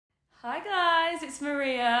Hi guys, it's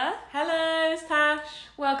Maria. Hello, it's Tash.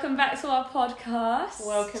 Welcome back to our podcast.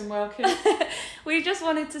 Welcome. We just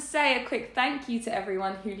wanted to say a quick thank you to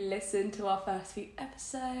everyone who listened to our first few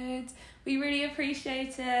episodes. We really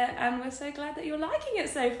appreciate it and we're so glad that you're liking it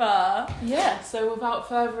so far. Yeah, so without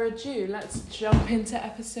further ado, let's jump into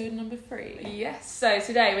episode number 3. Yes, so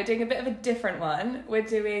today we're doing a bit of a different one. We're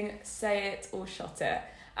doing Say It or Shot It.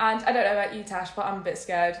 And I don't know about you, Tash, but I'm a bit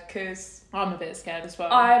scared because I'm a bit scared as well.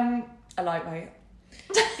 I'm a lightweight.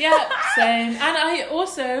 Yeah, same. And I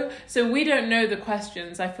also, so we don't know the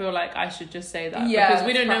questions. I feel like I should just say that. Yeah, because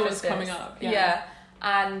we don't know what's coming up. Yeah.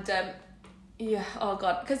 And, oh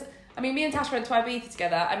God. Because, I mean, me and Tash went to Ibiza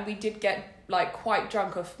together and we did get, like, quite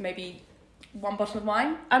drunk off maybe one bottle of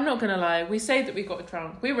wine. I'm not going to lie. We say that we got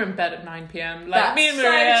drunk. We were in bed at 9 p.m. Like, That's me and so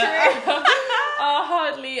Maria true. are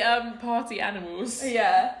hardly party animals.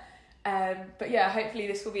 Yeah. But yeah, hopefully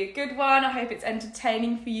this will be a good one. I hope it's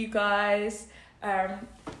entertaining for you guys. Yeah,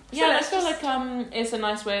 I feel like it's a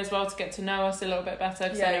nice way as well to get to know us a little bit better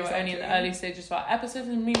because I know we're only in the early stages of our episodes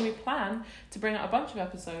and we plan to bring out a bunch of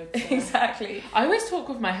episodes. So. Exactly. I always talk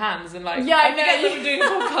with my hands and like, yeah, I forget that we're doing a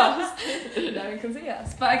podcast. No one can see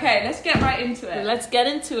us. But okay, let's get right into it. Let's get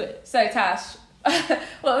into it. So Tash, what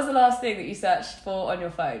was the last thing that you searched for on your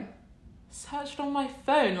phone? Searched on my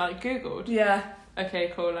phone, like Googled? Yeah.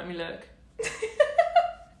 Okay, cool, let me look.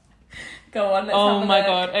 Go on, let's Oh have a my look.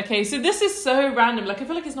 god, okay, so this is so random, like I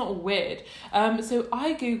feel like it's not weird. So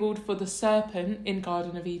I Googled for the serpent in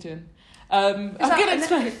Garden of Eden. I'm gonna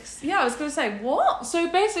explain. Yeah, I was gonna say, what? So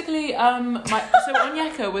basically, so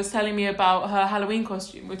Onyeka was telling me about her Halloween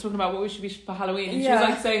costume. We were talking about what we should be for Halloween. And she was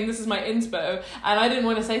like saying, this is my inspo. And I didn't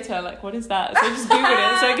want to say to her, like, what is that? So I just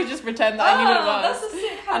Googled it so I could just pretend that I knew what it was. That's a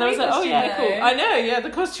sick Halloween And I was like, oh yeah, costume, cool. I know, yeah, the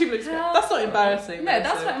costume looks good. That's not embarrassing. No, though,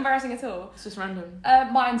 that's so not embarrassing at all. It's just random.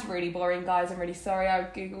 Mine's really boring, guys. I'm really sorry. I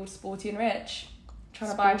googled sporty and rich.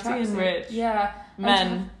 Trying to buy a Sporty tracksuit. and rich. Yeah.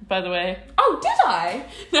 Men, by the way. Oh, did I?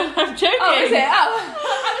 No, I'm joking. Oh, is it?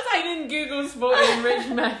 Oh. I didn't Google sporty and rich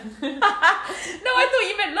men. No, I thought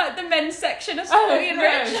you meant like the men's section of sporty and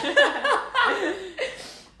rich.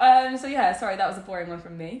 So yeah, sorry, that was a boring one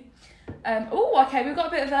from me. Okay, we've got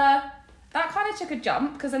a bit of a... That kind of took a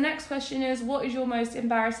jump, because the next question is, what is your most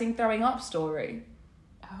embarrassing throwing up story?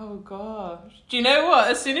 Oh gosh. Do you know what?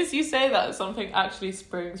 As soon as you say that, something actually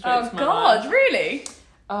springs straight to my mind. Really?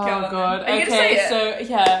 Oh Go on, god. then. Are you Okay, gonna say it? so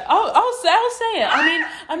yeah. I'll say it. I mean,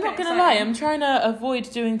 I'm not Okay, gonna lie, I'm trying to avoid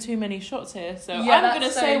doing too many shots here, so Yeah, I'm that's gonna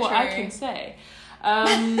so say what I true. can say.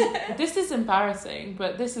 This is embarrassing,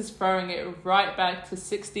 but this is throwing it right back to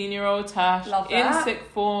 16-year-old Tash Love in that. sixth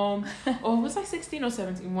form. Or was I 16 or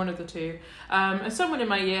 17? One of the two. And someone in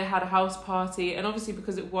my year had a house party, and obviously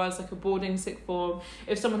because it was like a boarding sixth form,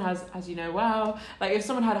 if someone has, as you know well, like if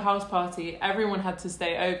someone had a house party, everyone had to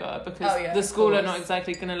stay over because the school are not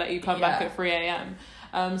exactly going to let you come back at 3 a.m.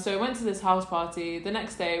 So I went to this house party. The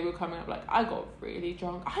next day we were coming up, like, I got really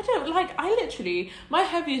drunk. My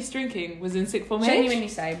heaviest drinking was in sixth form age. Genuinely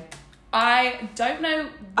same. I don't know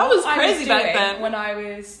what I was crazy doing back then. when I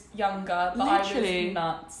was younger, but I Literally. was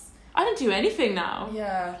nuts. I don't do anything now.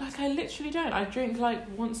 Yeah. Like, I literally don't. I drink, like,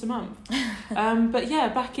 once a month. But yeah,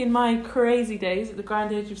 back in my crazy days at the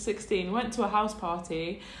grand age of 16, went to a house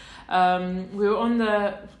party. We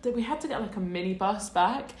were we had to get like a minibus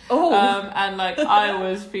back. And like I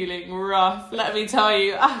was feeling rough. Let me tell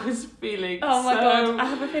you, I was feeling God, I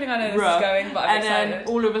have a feeling I know this rough. is going, but I'm excited. Then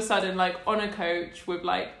all of a sudden, like on a coach with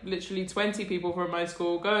like literally 20 people from my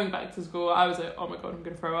school going back to school, I was like, oh my god, I'm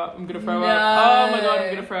gonna throw up. Oh my god,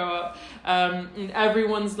 I'm gonna throw up. And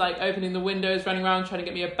everyone's like opening the windows, running around trying to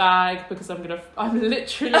get me a bag because I'm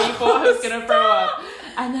literally thought I was gonna throw up.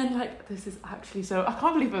 And then like, this is actually I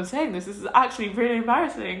can't believe I'm saying this is actually really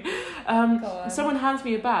embarrassing. Someone hands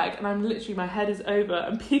me a bag and I'm literally, my head is over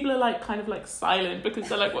and people are like kind of like silent because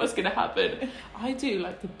they're like, what's gonna happen? I do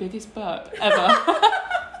like the biggest burp ever.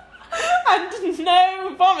 And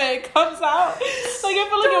no vomit comes out. Like I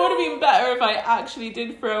feel like it would have been better if I actually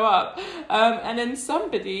did throw up. And then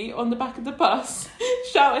somebody on the back of the bus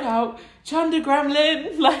shouted out, Chunda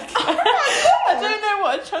Gremlin. Like, I don't know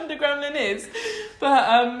what a Chunda Gremlin is, but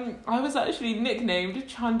I was actually nicknamed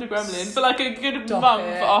Chunda Gremlin for like a good month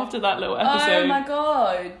after that little episode. Oh my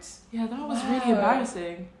god. Yeah, that was really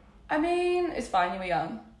embarrassing. I mean, it's fine, you were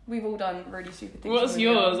young. We've all done really stupid things. What's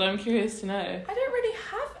yours? I'm curious to know. I don't really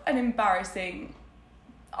have an embarrassing...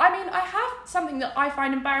 I mean, I have something that I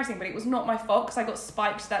find embarrassing, but it was not my fault because I got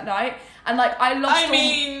spiked that night, and like I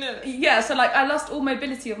lost. So like I lost all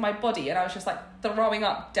mobility of my body, and I was just like throwing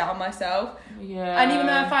up down myself. Yeah. And even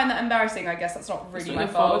though I find that embarrassing, I guess that's not really my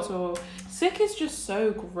fault at all. Sick is just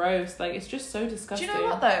so gross. Like, it's just so disgusting. Do you know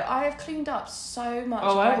what though? I have cleaned up so much.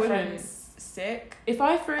 Oh, I wouldn't. Sick. If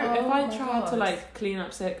I tried to like clean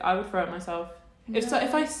up sick, I would throw it myself. No.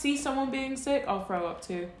 If I see someone being sick, I'll throw up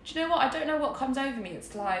too. Do you know what? I don't know what comes over me.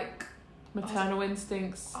 It's like maternal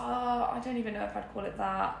instincts. I don't even know if I'd call it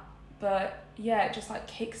that, but yeah, it just like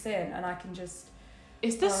kicks in, and I can just.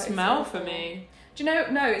 It's the smell for me. Do you know?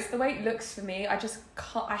 No, it's the way it looks for me. I just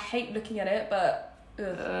can't. I hate looking at it, but.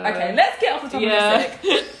 Okay, let's get off the top of the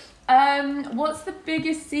sick. What's the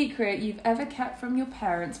biggest secret you've ever kept from your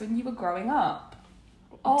parents when you were growing up?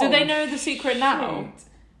 Do they know the secret now?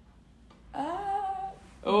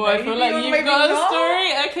 I feel like you've got a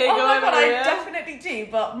story. Okay, go on. I definitely do,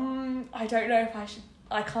 but I don't know if I should.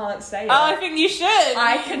 I can't say it. I think you should.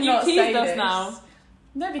 I cannot say this. You teased us now.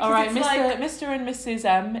 No, because all right, it's Mr. and Mrs.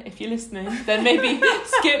 M, if you're listening, then maybe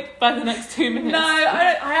skip by the next 2 minutes. No,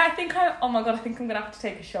 I think oh my god, I think I'm gonna have to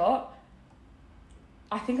take a shot.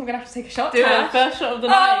 Do it. First shot of the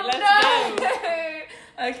night. Let's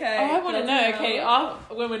go. Okay. Oh, I want to know. Okay,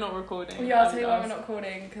 when we're not recording. Yeah, I'll tell you when we're not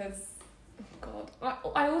recording because, oh god,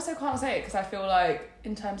 I also can't say it because I feel like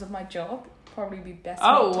in terms of my job, probably be best.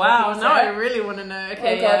 Oh wow! Now I really want to know.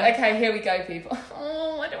 Okay. Oh god. Yeah. Okay, here we go, people.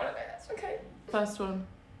 Oh, I don't want to know this. Okay. First one.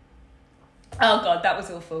 Oh god, that was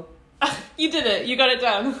awful. You did it. You got it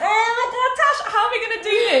done. Oh my god, Tash, how are we gonna do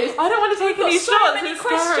this? I don't want to take any shots. So many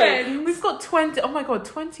questions. We've got 20. Oh my god,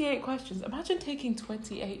 28 questions. Imagine taking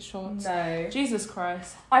 28 shots. No. Jesus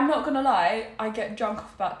Christ. I'm not gonna lie. I get drunk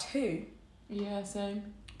off about 2. Yeah,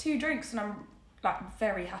 same. 2 drinks and I'm like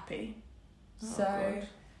very happy. Oh, so. God.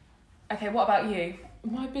 Okay, what about you?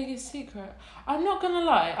 My biggest secret. I'm not gonna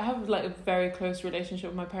lie. I have like a very close relationship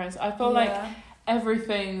with my parents. I feel like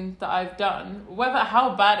everything that I've done, whether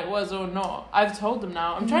how bad it was or not, I've told them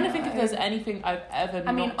now. I'm trying to think if there's anything I've ever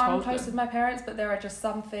not told them. I'm close with my parents, but there are just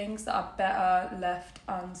some things that are better left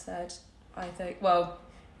unsaid, I think. Well,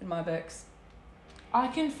 in my books. I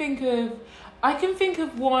can think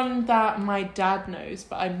of one that my dad knows,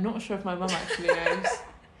 but I'm not sure if my mum actually knows.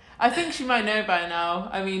 I think she might know by now.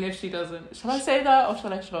 I mean, if she doesn't. Shall I say that or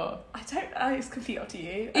shall I shot? I don't know. It's completely up to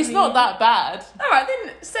you. It's not that bad. Alright,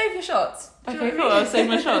 then save your shots. Okay, cool. I'll save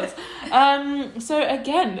my shots. So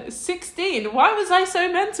again, 16. Why was I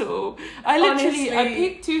so mental? I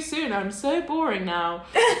peaked too soon. I'm so boring now.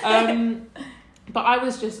 But I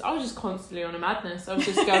was just constantly on a madness. I was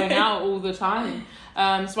just going out all the time.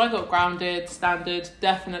 So I got grounded, standard,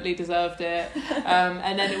 definitely deserved it.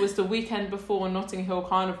 And then it was the weekend before Notting Hill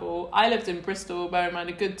Carnival. I lived in Bristol, bear in mind,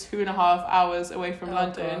 a good 2.5 hours away from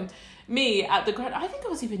London. God. Me at the I think I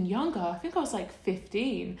was even younger. I think I was like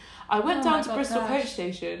 15. I went down to Bristol coach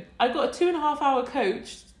station. I got a 2.5 hour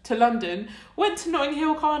coach to London, went to Notting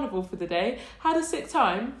Hill Carnival for the day, had a sick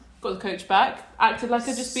time, got the coach back, acted like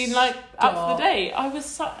I'd just been like out for the day. I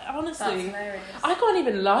was honestly, I can't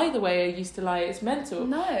even lie the way I used to lie. It's mental.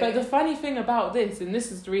 No. But the funny thing about this, and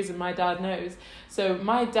this is the reason my dad knows. So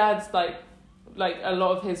my dad's like a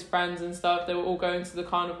lot of his friends and stuff, they were all going to the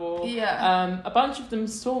carnival. Yeah. A bunch of them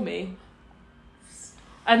saw me.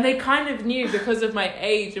 And they kind of knew because of my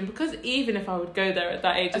age, and because even if I would go there at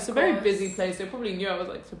that age, it's a very busy place. They probably knew I was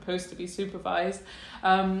like supposed to be supervised.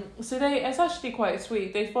 So it's actually quite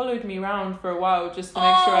sweet. They followed me around for a while just to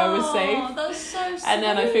make sure I was safe. That's so sweet. And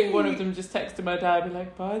then I think one of them just texted my dad, be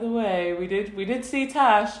like, by the way, we did see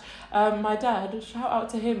Tash. My dad, shout out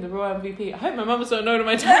to him, the Royal MVP. I hope my mum's not known to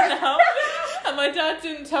my dad now. And my dad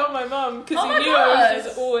didn't tell my mum because he knew I was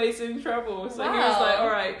just always in trouble. So he was like, all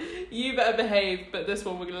right, you better behave, but this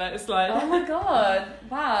one we're going to let it slide. Oh my god.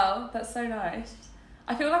 Wow, that's so nice.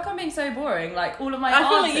 I feel like I'm being so boring. Like all of my answers. I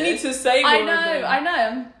feel like you need to say more. I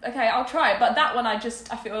know. Okay, I'll try. But that one I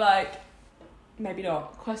feel like maybe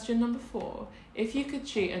not. Question number 4. If you could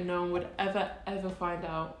cheat and no one would ever find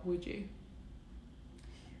out, would you?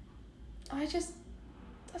 I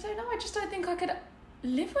don't know. I just don't think I could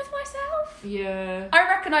live with myself. Yeah. I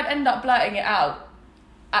reckon I'd end up blurting it out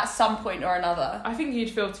at some point or another. I think you'd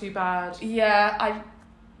feel too bad. Yeah,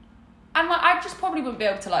 I just probably wouldn't be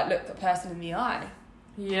able to like look the person in the eye.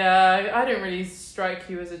 Yeah, I don't really strike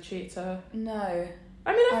you as a cheater. No.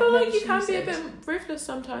 I mean, I feel like you can be a bit ruthless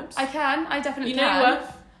sometimes. I definitely can. You know your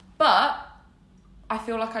worth. But I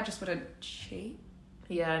feel like I just wouldn't cheat.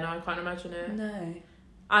 Yeah, no, I can't imagine it. No.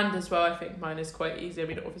 And as well, I think mine is quite easy. I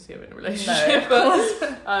mean, obviously I'm in a relationship,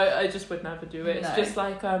 but I just would never do it. It's just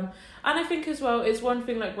like, and I think as well, it's one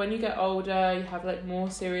thing, like, when you get older, you have, like, more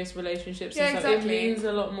serious relationships and stuff. Exactly. It means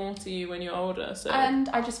a lot more to you when you're older, so. And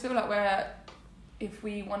I just feel like if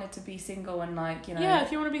we wanted to be single and, like, you know. Yeah,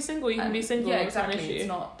 if you want to be single, you can be single. Yeah, exactly. It's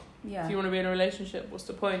not, If you want to be in a relationship, what's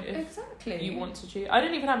the point? If exactly. you want to cheat. I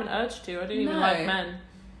don't even have an urge to. I don't even like men.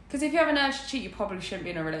 Because if you have an urge to cheat, you probably shouldn't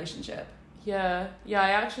be in a relationship. Yeah,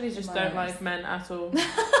 I actually just don't like men at all.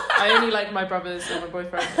 I only like my brothers and my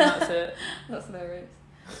boyfriend, and that's it. That's hilarious.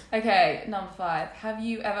 Okay, number 5. Have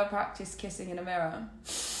you ever practiced kissing in a mirror?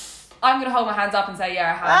 I'm going to hold my hands up and say,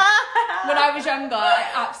 yeah, I have. When I was younger,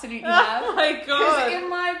 I absolutely have. Oh my God.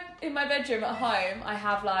 Because in my bedroom at home, I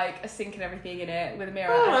have, like, a sink and everything in it with a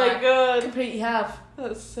mirror. Oh my God. Completely have.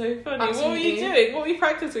 That's so funny. Absolutely. What were you doing? What were you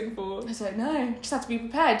practicing for? I don't know. Just had to be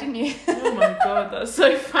prepared, didn't you? Oh my God, that's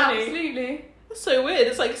so funny. Absolutely. That's so weird.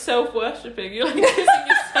 It's like self-worshipping. You're like kissing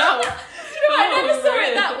yourself. I never saw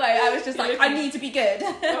it that way. I was just like, I need to be good.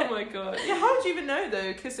 Oh my God. Yeah, how would you even know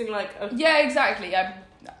though? Kissing like a... Yeah, exactly. I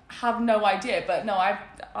have no idea, but no,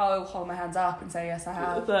 I'll hold my hands up and say yes, I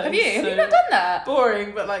have. Have you? Have you not done that?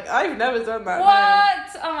 Boring, but like I've never done that.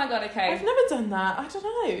 What? No. Oh my God. Okay. I've never done that. I don't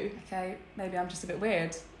know. Okay, maybe I'm just a bit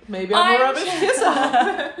weird. Maybe I'm a rubbish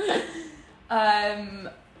kisser. Oh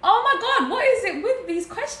my God. What is it with these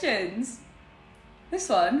questions? This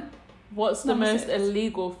one. What's the most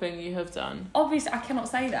illegal thing you have done? Obviously, I cannot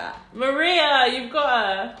say that. Maria, you've got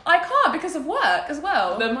her. I can't because of work as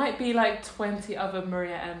well. There might be like 20 other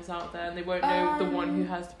Maria M's out there and they won't know the one who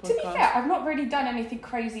has the podcast. To be fair, I've not really done anything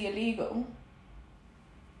crazy illegal.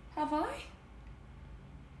 Have I?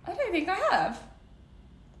 I don't think I have.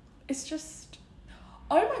 It's just...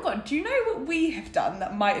 Oh my God, do you know what we have done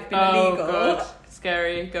that might have been illegal? Oh God,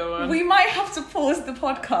 scary, go on. We might have to pause the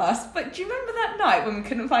podcast, but do you remember that night when we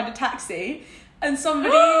couldn't find a taxi and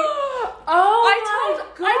somebody... I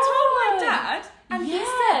told my dad and he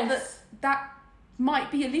said that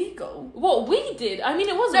might be illegal. What we did? I mean,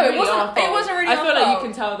 it wasn't really our fault. It wasn't really our fault. I feel like you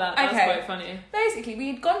can tell that. That's quite funny. Basically, we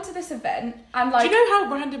had gone to this event and like... Do you know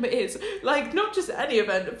how random it is? Like, not just any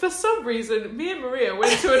event. For some reason, me and Maria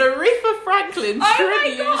went to an Aretha Franklin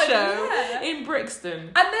tribute show in Brixton.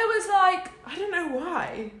 And there was like... I don't know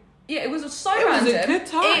why. Yeah, it was so random. It was a good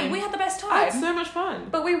time. We had the best time. I had so much fun.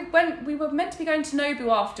 But we were meant to be going to Nobu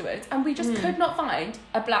afterwards, and we just could not find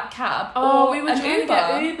a black cab. We were trying to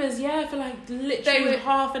get Ubers, for like literally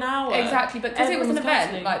half an hour. Exactly, but because it was an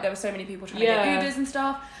event, like there were so many people trying to get Ubers and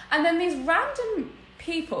stuff. And then these random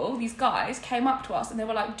people, these guys, came up to us and they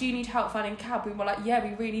were like, "Do you need help finding a cab?" We were like, "Yeah,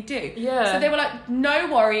 we really do." Yeah. So they were like, "No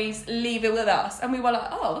worries, leave it with us." And we were like,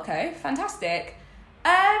 "Oh, okay, fantastic."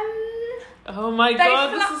 Oh my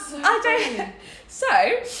God, this is so funny. So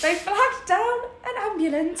they flagged down an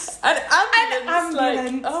ambulance. An ambulance.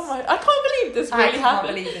 Like, oh my! I can't believe this really happened. I can't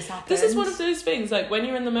believe this happened. This is one of those things. Like when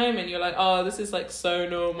you're in the moment, you're like, "Oh, this is like so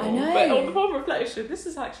normal." I know. But on reflection, this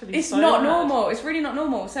is actually it's so not bad. normal. It's really not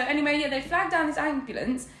normal. So anyway, they flagged down this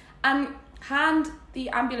ambulance and hand the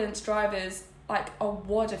ambulance drivers like a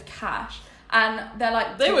wad of cash. And they're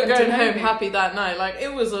like... They were going home happy that night. Like,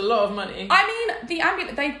 it was a lot of money. I mean, the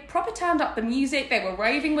ambulance... They proper turned up the music. They were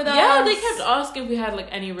raving with us. Yeah, they kept asking if we had, like,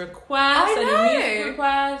 any requests. Any music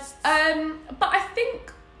requests. But I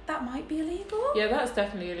think that might be illegal. Yeah, that's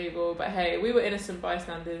definitely illegal. But hey, we were innocent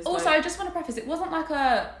bystanders. Also, I just want to preface, it wasn't like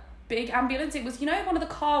a big ambulance. It was, one of the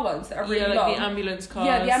car ones that are really long. the ambulance cars.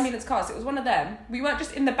 Yeah, the ambulance cars. It was one of them. We weren't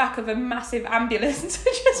just in the back of a massive ambulance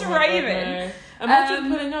just raving. God, no. Imagine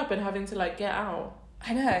pulling up and having to like get out.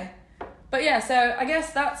 I know. But yeah, so I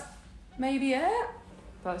guess that's maybe it.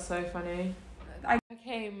 That's so funny.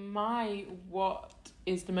 Okay, what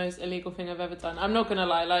is the most illegal thing I've ever done? I'm not gonna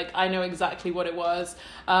lie, like I know exactly what it was.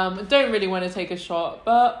 Don't really want to take a shot,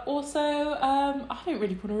 but also I don't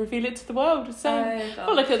really want to reveal it to the world. So I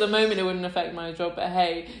feel like at the moment it wouldn't affect my job, but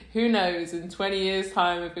hey, who knows in 20 years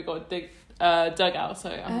time if it got dug out. So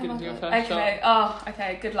I'm gonna do a first shot.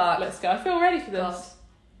 Okay, good luck. Let's go. I feel ready for this. God.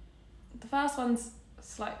 The first one's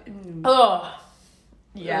slightly...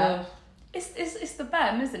 Yeah. It's the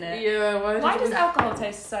BEM, isn't it? Yeah. Why does alcohol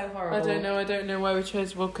taste so horrible? I don't know why we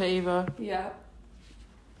chose vodka either. Yeah.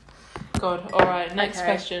 God. All right. Next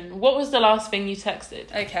question. What was the last thing you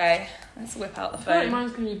texted? Okay. Let's whip out the phone. I feel like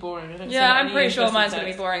mine's gonna be boring. I'm pretty sure mine's gonna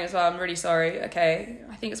be boring as well. I'm really sorry. Okay.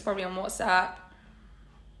 I think it's probably on WhatsApp.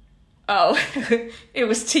 Oh, it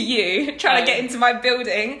was to you trying to get into my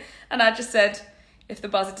building, and I just said, if the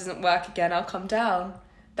buzzer doesn't work again, I'll come down.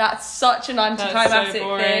 That's such an anticlimactic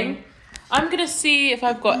thing. I'm gonna see if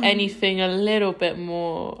I've got anything a little bit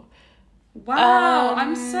more. Wow,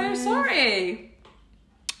 I'm so sorry.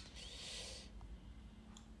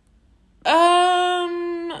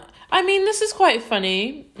 I mean, this is quite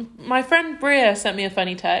funny. My friend Bria sent me a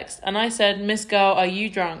funny text, and I said, "Miss Girl, are you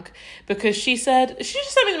drunk?" Because she just sent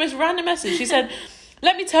me the most random message. She said,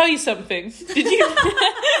 "Let me tell you something." Did you?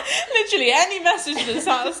 Literally, any message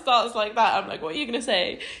that starts like that, I'm like, what are you going to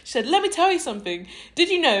say? She said, "Let me tell you something. Did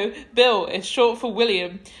you know Bill is short for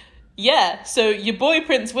William? Yeah, so your boy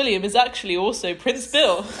Prince William is actually also Prince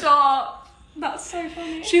Bill." Stop. That's so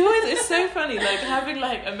funny. It's so funny, like, having,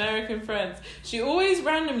 like, American friends. She always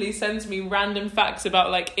randomly sends me random facts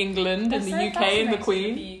about, like, England and the UK and the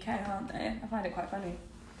Queen. The UK, aren't they? I find it quite funny.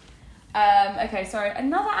 Okay, sorry.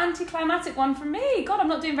 Another anticlimactic one from me. God, I'm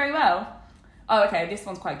not doing very well. Oh, okay, this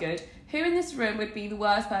one's quite good. Who in this room would be the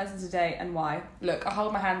worst person to date and why? Look, I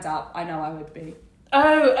hold my hands up. I know I would be.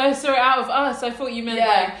 Oh, sorry, out of us. I thought you meant,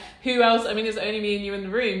 like, who else? I mean, it's only me and you in the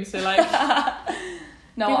room, so, like...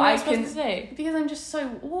 No, I can say because I'm just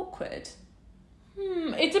so awkward.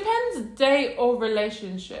 It depends, date or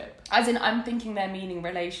relationship. As in, I'm thinking they're meaning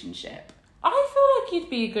relationship. I feel like you'd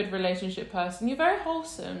be a good relationship person. You're very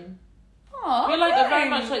wholesome. Oh, you're like very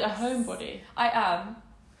much like a homebody. I am.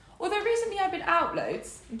 Although recently I've been out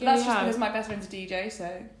loads. But that's just because my best friend's a DJ,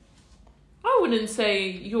 so. I wouldn't say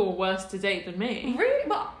you're worse to date than me. Really?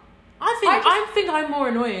 But I think I'm more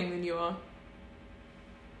annoying than you are.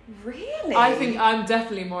 Really? I think I'm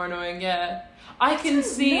definitely more annoying, yeah. I can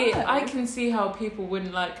see how people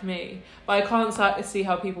wouldn't like me, but I can't see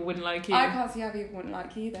how people wouldn't like you. I can't see how people wouldn't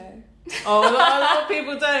like you though. Oh, a lot of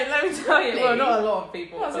people don't, let me tell you. Well, not a lot of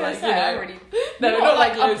people. Well, but like, say, no, not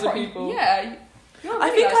like loads of people. Yeah. I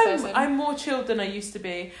think I'm more chilled than I used to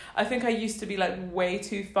be. I think I used to be like way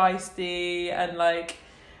too feisty and like,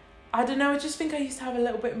 I don't know, I just think I used to have a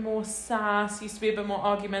little bit more sass, used to be a bit more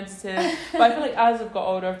argumentative. But I feel like as I've got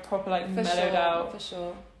older, I've proper like mellowed out. For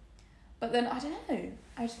sure. But then, I don't know,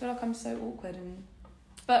 I just feel like I'm so awkward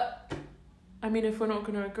But... I mean, if we're not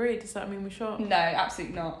going to agree, does that mean we should? No,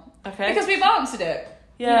 absolutely not. Okay. Because we've answered it.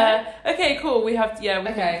 Yeah. You know? Okay, cool, we have... Yeah,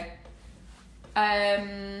 okay.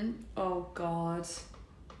 Oh, God.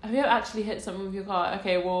 Have you actually hit something with your car?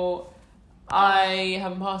 Okay, well, I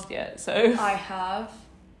haven't passed yet, so... I have.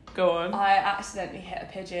 Go on. I accidentally hit a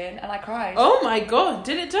pigeon and I cried. Oh my God,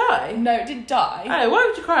 did it die? No, it didn't die. Oh, why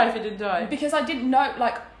would you cry if it didn't die? Because I didn't know,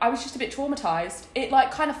 like, I was just a bit traumatised. It,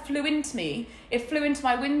 like, kind of flew into me. It flew into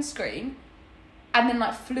my windscreen and then,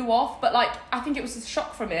 like, flew off. But, like, I think it was the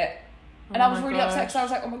shock from it. And I was really upset because I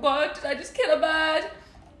was like, oh my God, did I just kill a bird?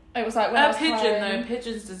 It was like when I was pigeon crying. though,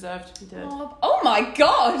 pigeons deserve to be dead. Oh my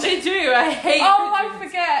God! They do, I hate pigeons. I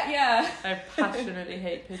forget, yeah. I passionately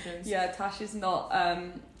hate pigeons. Yeah, Tash is not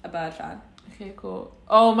a bird fan. Okay, cool.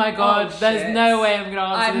 Oh my God, there's no way I'm going to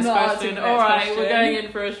answer this question. Alright, we're going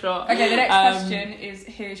in for a shot. Okay, the next question is,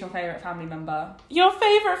 who's your favourite family member? Your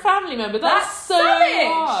favourite family member? That's so savage.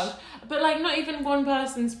 hard. But like, not even one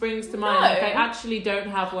person springs to mind. No. Like, I actually don't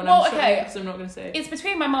have one. Well, I'm okay. because I'm not going to say. It's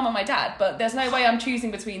between my mum and my dad, but there's no way I'm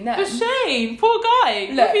choosing between them. For shame, poor guy.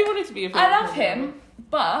 Look, what if he wanted to be a favourite? I love him,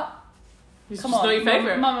 but He's come just on, not your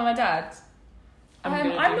favourite. Mum and my dad. I'm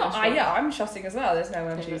not. I'm shotting as well. There's no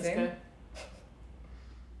way I'm choosing.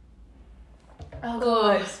 Oh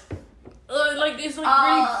God. Like it's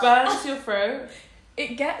like really burns your throat.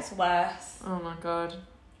 It gets worse. Oh my God.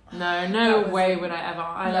 No way would I ever.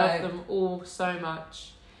 I love them all so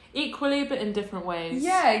much. Equally, but in different ways.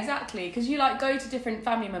 Yeah, exactly. Because you like go to different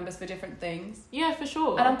family members for different things. Yeah, for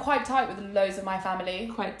sure. And I'm quite tight with loads of my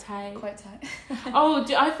family. Quite tight. Oh,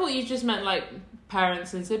 I thought you just meant like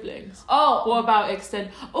parents and siblings. Oh. What about extend?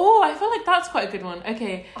 Oh, I feel like that's quite a good one.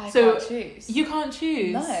 Okay, I can't choose. You can't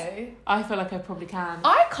choose? No. I feel like I probably can.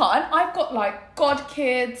 I can't. I've got like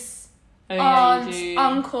godkids, aunts,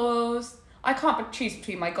 uncles. I can't choose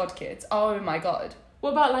between my godkids. Oh my God.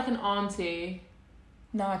 What about like an auntie?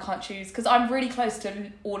 No, I can't choose because I'm really close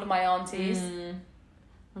to all of my aunties.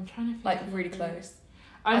 I'm trying to think. Like really close.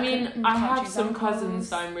 I mean, I have some cousins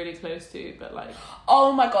that I'm really close to, but like...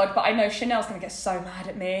 Oh my God, but I know Chanel's going to get so mad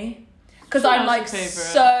at me. Because I'm like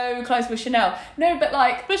so close with Chanel. No, but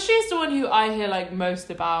like... But she's the one who I hear like most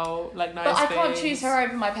about, like nice things. But I can't choose her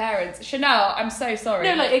over my parents. Chanel, I'm so sorry.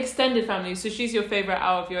 No, like extended family. So she's your favourite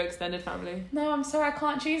out of your extended family. No, I'm sorry, I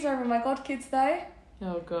can't choose her over my godkids though.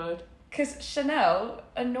 Oh God. Because Chanel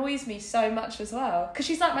annoys me so much as well. Because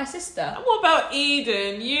she's like my sister. And what about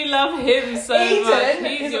Eden? You love him so much.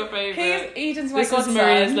 He's your favourite. Eden's my godson. This is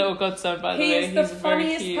Maria's little godson, by the way. He's the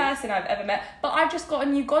funniest person I've ever met. But I've just got a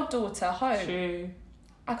new goddaughter home. True.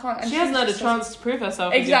 I can't. She hasn't had a chance to prove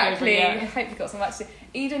herself. Exactly. I hope you've got some much to do.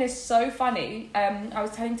 Eden is so funny. I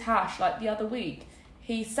was telling Tash like the other week.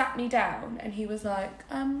 He sat me down and he was like,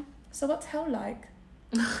 so what's hell like?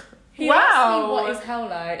 He asked me what is hell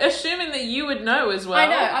like. Assuming that you would know as well. I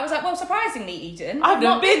know. I was like, well, surprisingly, Eden, I've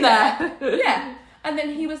never been there. Yeah. And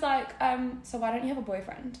then he was like, so why don't you have a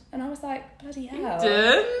boyfriend? And I was like, bloody hell.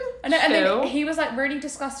 Eden? And then he was like really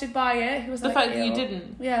disgusted by it. He was the like, fact that you ew.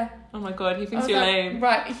 didn't. Yeah. Oh my god, he thinks you're like, lame.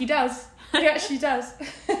 Right, he does. He actually does.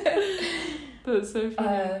 That's so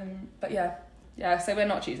funny. But yeah, so we're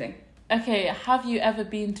not choosing. Okay, have you ever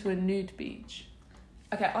been to a nude beach?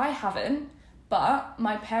 Okay, I haven't, but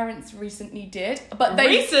my parents recently did. But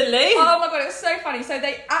Recently? Oh my god, it was so funny. So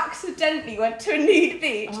they accidentally went to a nude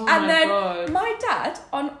beach. Oh and then god. my dad,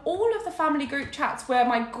 on all of the family group chats where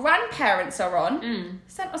my grandparents are on,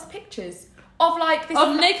 sent us pictures of like this.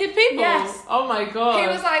 Of naked people? Yes. Oh my god. He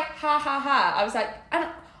was like, ha ha ha. I was like, and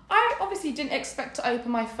I obviously didn't expect to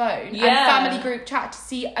open my phone and family group chat to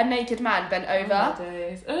see a naked man bent over. Oh my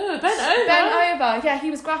days. Oh, bent over? Bent over. Yeah,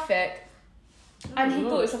 he was graphic. And he Lord.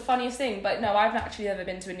 thought it was the funniest thing. But no, I've actually never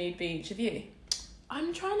been to a nude beach. Have you?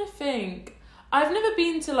 I'm trying to think. I've never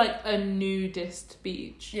been to like a nudist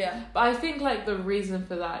beach. Yeah. But I think like the reason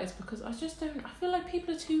for that is because I feel like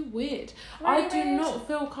people are too weird. Really I do not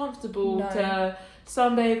feel comfortable No. to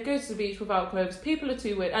sunbathe, go to the beach without clothes. People are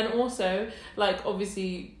too weird. And also, like,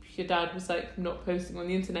 obviously your dad was like not posting on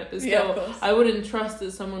the internet, but still, of course. I wouldn't trust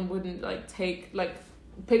that someone wouldn't like take like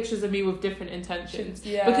pictures of me with different intentions.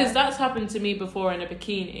 Yeah. Because that's happened to me before in a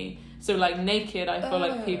bikini. So like naked, I feel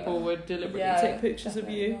like people would deliberately take pictures of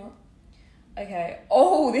you. Not. Okay.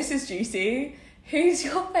 Oh, this is juicy. Who's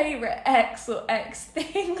your favourite ex or ex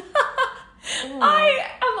thing? I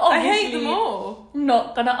am obviously I hate them all.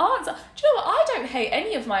 not gonna answer. Do you know what? I don't hate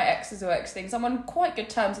any of my exes or ex things. I'm on quite good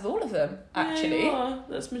terms with all of them, actually. Yeah, you are.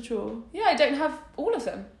 That's mature. Yeah, I don't have all of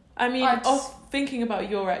them. I mean, thinking about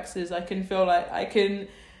your exes, I can feel like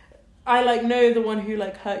I like know the one who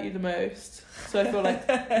like hurt you the most. So I feel like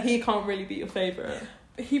he can't really be your favourite.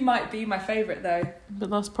 He might be my favourite though. But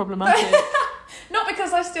that's problematic. Not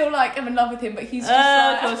because I still like am in love with him, but he's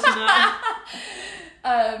just of course you know.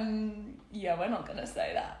 Yeah, we're not gonna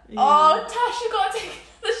say that. Yeah. Oh, Tash, you gotta take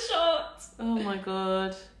the shot. Oh my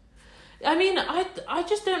god. I mean, I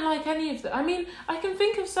just don't like any of them. I mean, I can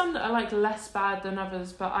think of some that are like less bad than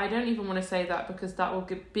others, but I don't even want to say that because that will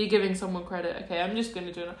be giving someone credit. Okay, I'm just going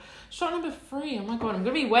to do it. Shot number 3. Oh my god, I'm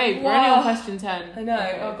going to be waved. We're only on question 10. I know.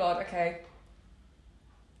 Okay. Oh god. Okay.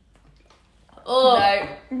 Oh.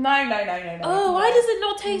 No. Oh, why does it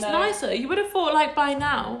not taste nicer? You would have thought like by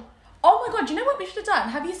now. Oh my god, do you know what we should have done?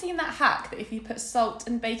 Have you seen that hack that if you put salt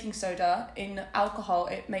and baking soda in alcohol,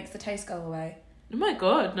 it makes the taste go away? Oh my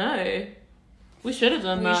god, no. We should have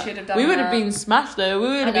done that. We should have done We would that. have been smashed though. We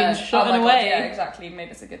would have been shot my God, away. yeah, exactly. Maybe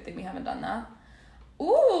it's a good thing we haven't done that.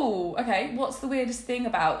 Ooh, okay. What's the weirdest thing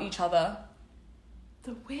about each other?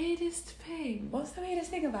 The weirdest thing. What's the weirdest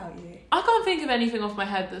thing about you? I can't think of anything off my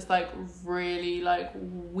head that's like really like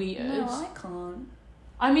weird. No, I can't.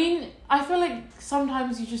 I mean, I feel like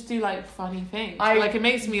sometimes you just do like funny things. I- Like it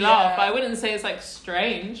makes me yeah. laugh, but I wouldn't say it's like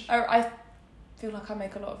strange. I feel like I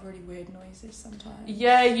make a lot of really weird noises sometimes.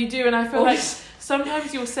 Yeah, you do, and I feel like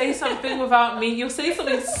sometimes you'll say something without me. You'll say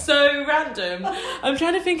something so random. I'm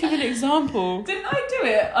trying to think of an example. Didn't I do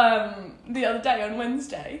it the other day on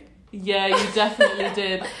Wednesday? Yeah, you definitely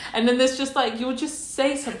did. And then there's just like, you'll just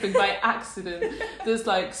say something by accident that's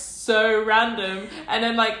like so random, and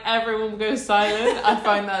then like everyone goes silent. I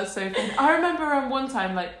find that so funny. I remember one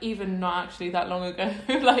time, like even not actually that long ago,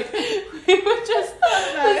 like we were just,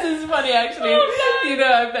 this is funny actually. Oh, no. You know,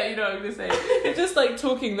 I bet you know what I'm gonna say. It's just like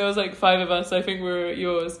talking, there was like 5 of us, I think we were at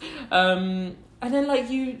yours. And then like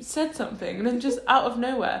you said something, and then just out of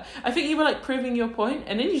nowhere, I think you were like proving your point,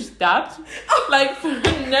 and then you just dabbed, like for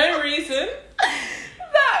no reason.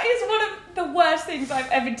 That is one of the worst things I've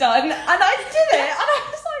ever done, and I did it, and I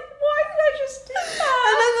was like, why did I just do that?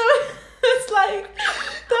 And then it's like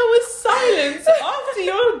there was silence after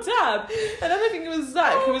your dab, and then I think it was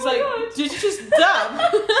Zach who was like, God. "Did you just dab?"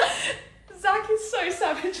 Zach is so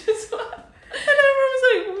savage as well. And everyone was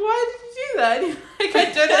like, "Why did you do that?" And you're like, "I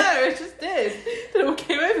don't know, I just did." Then it all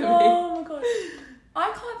came over me. Oh my god.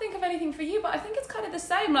 I can't think of anything for you, but I think it's kind of the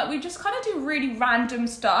same. Like, we just kind of do really random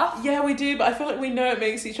stuff. Yeah, we do, but I feel like we know it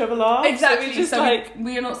makes each other laugh. Exactly. So we just so like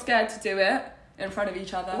we are not scared to do it in front of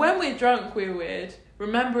each other. when we're drunk, we're weird.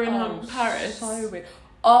 Remember in Paris? So weird.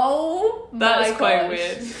 Oh my god. That's quite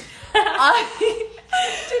weird. That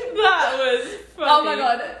was funny. Oh my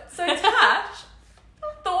god. So Tash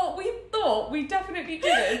we thought not. We definitely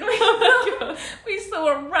didn't. We saw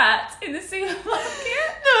a rat in the supermarket.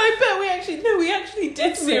 No, I bet we actually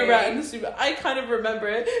did see a rat in the supermarket. I kind of remember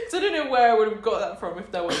it, because I don't know where I would have got that from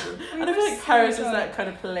if there wasn't. And I feel like Paris is that kind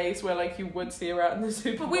of place where like you would see a rat in the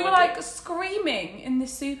supermarket. But we were like screaming in the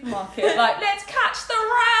supermarket, like, let's catch the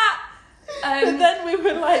rat! But then we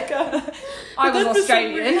were like, I was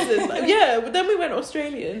Australian. But then we went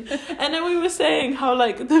Australian, and then we were saying how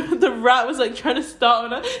like the rat was like trying to start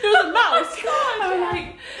on us. It was a mouse. Oh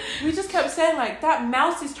God, We just kept saying like, that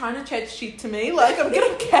mouse is trying to catch shit to me. Like, I'm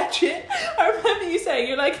gonna catch it. I remember you saying,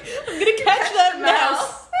 you're like, I'm gonna catch that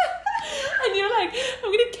mouse. And you're like,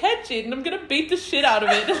 I'm gonna catch it and I'm gonna beat the shit out of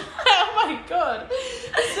it. Oh my God,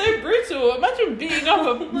 it's so brutal. Imagine beating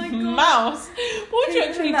up a mouse. What would you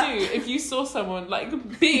actually do if you saw someone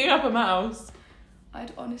like beating up a mouse?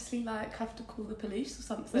 I'd honestly like have to call the police or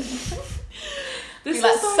something. This is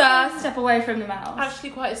like, sir, step away from the mouse. Actually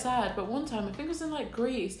quite sad, but one time, I think it was in like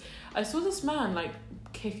Greece, I saw this man like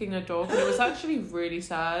kicking a dog and it was actually really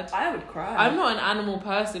sad. I would cry. I'm not an animal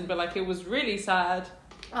person, but like it was really sad.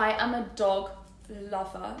 I am a dog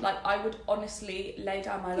lover. Like, I would honestly lay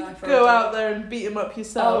down my life for Go a dog. out there and beat him up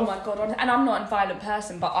yourself. Oh my God, and I'm not a violent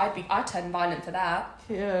person, but I'd turn violent for that.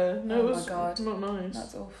 Yeah, no, it was my God, not nice.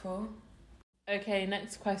 That's awful. Okay,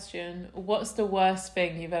 next question. What's the worst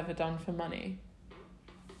thing you've ever done for money?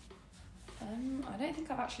 I don't think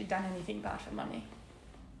I've actually done anything bad for money.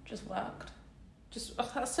 Just worked.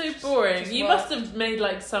 That's so boring. Just you worked. must have made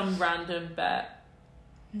like some random bet.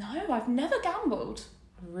 No, I've never gambled.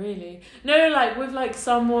 Really? No, like with like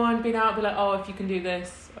someone being out, be like, oh, if you can do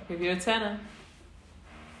this, I'll give you a tenner.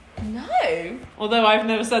 No. Although I've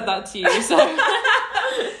never said that to you, so.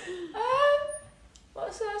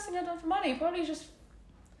 What's the worst thing I've done for money? Probably just,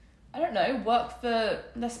 I don't know, work for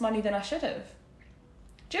less money than I should have.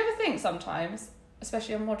 Do you ever think sometimes,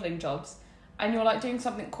 especially on modelling jobs, and you're like doing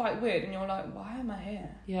something quite weird and you're like, why am I here?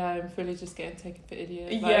 Yeah, I'm fully just getting taken for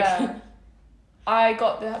idiot. Yeah. I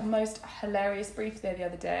got the most hilarious brief there the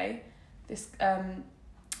other day. This,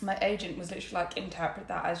 my agent was literally like, interpret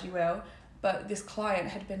that as you will. But this client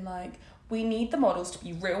had been like, we need the models to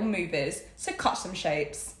be real movers, so cut some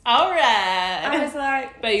shapes. All right. I was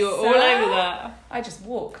like, but you were all over that. I just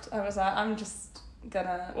walked. I was like, I'm just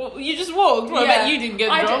gonna... Well, you just walked? Well, I bet you didn't get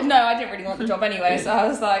the job. I didn't really want the job anyway, so I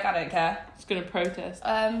was like, I don't care. Just gonna protest.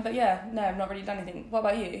 But yeah, no, I've not really done anything. What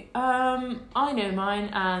about you? I know mine,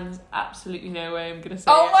 and absolutely no way I'm gonna say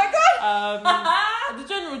Oh it. my God! The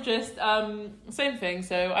general gist, same thing.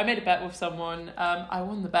 So I made a bet with someone. I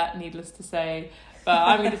won the bet, needless to say, but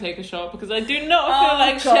I'm going to take a shot because I do not feel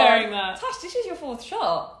like God. sharing that. Tash, this is your fourth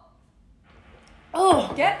shot.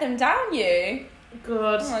 Oh, get them down, you.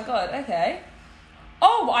 God. Oh my God, okay.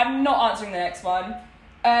 Oh, I'm not answering the next one.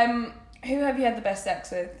 Who have you had the best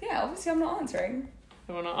sex with? Yeah, obviously I'm not answering.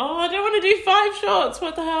 I don't want to do 5 shots.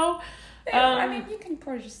 What the hell? I mean, you can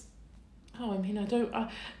probably just... Oh, I mean, I don't...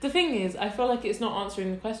 the thing is, I feel like it's not answering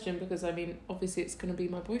the question because, I mean, obviously it's going to be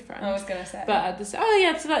my boyfriend. I was going to say. But at this... Oh,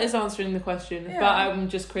 yeah, so that is answering the question. Yeah. But I'm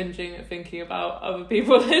just cringing at thinking about other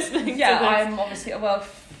people listening to this. Yeah, I'm obviously... Well,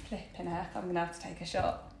 flipping heck, I'm going to have to take a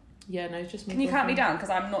shot. Yeah, no, just... Can you count me down? Because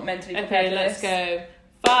I'm not mentally prepared for let's this. go.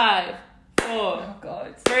 5, 4, Oh,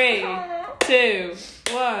 God. 3, 2,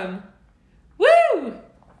 1. Woo!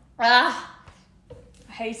 I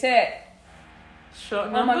hate it.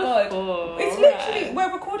 Shot number 4. It's literally,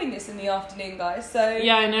 we're recording this in the afternoon, guys, so...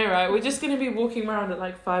 Yeah, I know, right? We're just going to be walking around at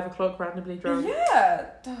like 5 o'clock randomly drunk. Yeah.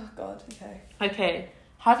 Oh, God, okay. Okay.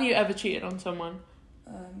 Have you ever cheated on someone?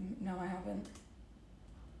 No, I haven't.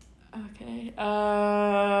 Okay.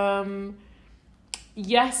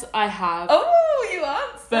 Yes, I have. Oh, you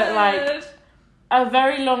answered! But like, a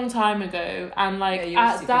very long time ago, and like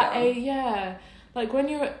at that age, like when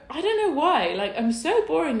you're, I don't know why, like I'm so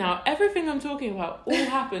boring now. Everything I'm talking about all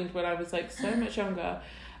happened when I was like so much younger.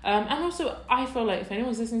 And also I feel like if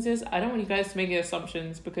anyone's listening to this, I don't want you guys to make any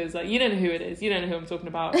assumptions because like you don't know who it is, you don't know who I'm talking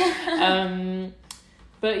about.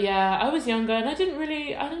 But yeah, I was younger and I didn't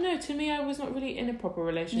really, I don't know, to me I was not really in a proper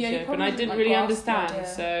relationship and I didn't really understand.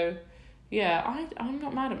 So yeah, I'm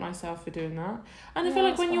not mad at myself for doing that. And I feel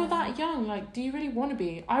like when you're that young, like, do you really want to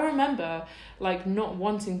be? I remember, like, not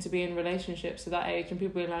wanting to be in relationships at that age and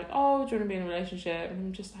people being like, oh, do you want to be in a relationship? And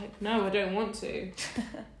I'm just like, no, I don't want to.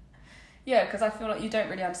 Yeah, because I feel like you don't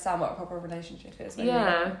really understand what a proper relationship is.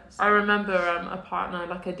 Yeah, I remember a partner,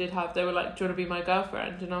 like, I did have, they were like, do you want to be my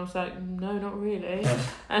girlfriend? And I was like, no, not really.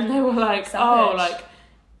 And they were like, Savage. oh, like,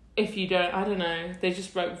 if you don't, I don't know, they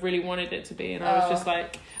just like really wanted it to be, and I was just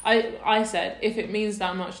like, I said, if it means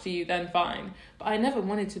that much to you, then fine, but I never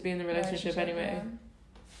wanted to be in the relationship anyway.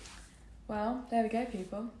 Well, there we go,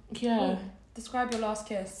 people. Yeah. Ooh, describe your last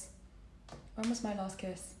kiss. When was my last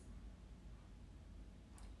kiss?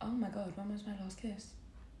 Oh my god, when was my last kiss?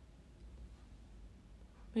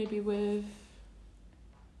 Maybe with...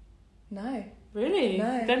 No. Really?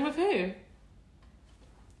 No. Then with who?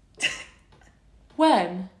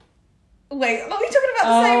 When? Wait, are we talking about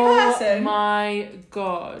the same person? Oh my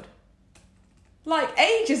god. Like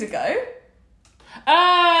ages ago?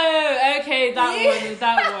 Oh, okay, that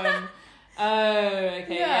Yeah. one. Oh,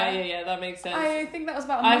 okay, yeah, that makes sense. I think that was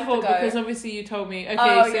about a month I thought ago. because obviously you told me. Okay,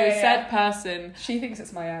 Oh, so yeah, said person. She thinks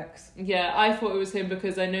it's my ex. Yeah, I thought it was him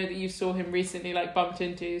because I know that you saw him recently, like bumped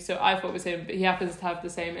into. So I thought it was him, but he happens to have the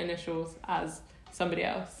same initials as somebody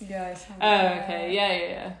else. Yeah, it's Oh, okay,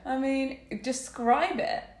 yeah. I mean, describe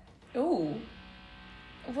it. Ooh.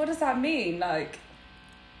 What does that mean? Like,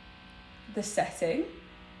 the setting?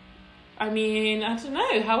 I mean, I don't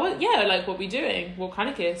know. Like, what we doing? What kind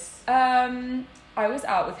of kiss? I was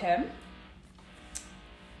out with him.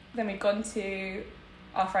 Then we'd gone to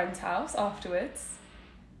our friend's house afterwards.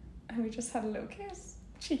 And we just had a little kiss.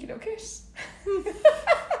 Cheeky little kiss.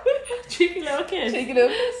 Cheeky little kiss. Cheeky little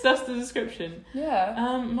kiss. That's the description. Yeah.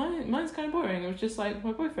 Mine's kind of boring. It was just like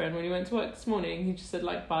my boyfriend when he went to work this morning. He just said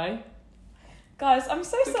like bye. Guys, I'm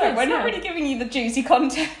so Good sorry. kiss, We're not yeah. really giving you the juicy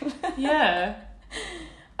content. Yeah.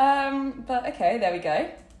 But okay, there we go.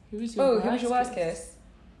 Who was your worst kiss?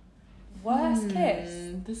 Worst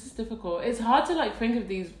kiss? This is difficult. It's hard to like think of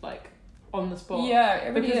these like on the spot. Yeah, it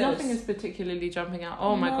really because is. nothing is particularly jumping out.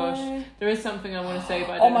 Oh my gosh, there is something I want to say,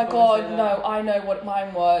 but I Oh don't my know if I wanna god, say no, that. I know what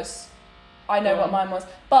mine was.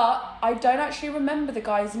 But I don't actually remember the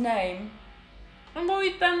guy's name. And well,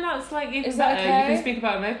 then that's like even Is that better. okay? You can speak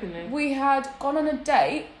about him openly. We had gone on a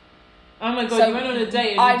date. Oh my god, So you went on a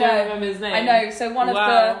date and I you don't know, remember his name. I know, so one of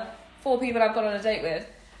Wow. the 4 people I've gone on a date with.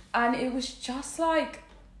 And it was just like,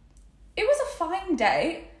 it was a fine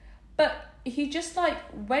date, but he just like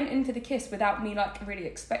went into the kiss without me like really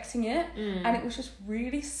expecting it. And it was just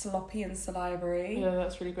really sloppy and salivary. Yeah,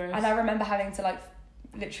 that's really gross. And I remember having to like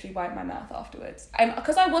literally wipe my mouth afterwards. And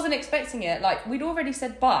because I wasn't expecting it, like we'd already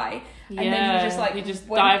said bye. And then he just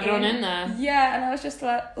went dived on in there. Yeah, and I was just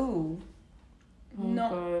like, ooh.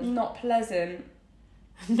 Oh, Not pleasant.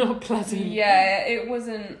 Not pleasant. Yeah, it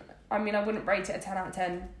wasn't. I mean, I wouldn't rate it a 10 out of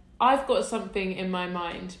 10. I've got something in my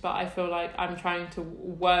mind, but I feel like I'm trying to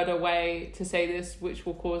word a way to say this which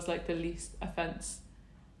will cause like the least offence.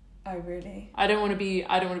 Oh, really? I don't want to be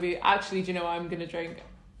actually, do you know what I'm gonna drink?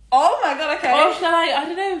 Oh my god, okay. Or shall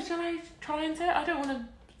I try and say it? I don't want to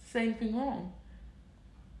say anything wrong.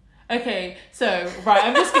 Okay, so, right,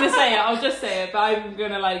 I'm just going to say it. I'll just say it, but I'm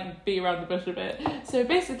going to, like, beat around the bush a bit. So,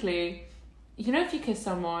 basically, you know if you kiss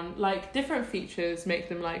someone, like, different features make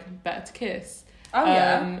them, like, better to kiss. Oh,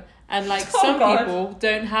 yeah. And, like, Oh, some God. people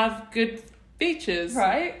don't have good features.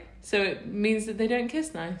 Right? So, it means that they don't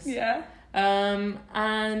kiss nice. Yeah.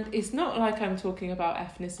 And it's not like I'm talking about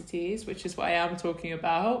ethnicities, which is what I am talking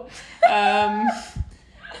about.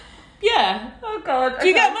 Yeah. Oh, God. Do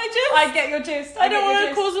you get my gist? I get your gist. I don't want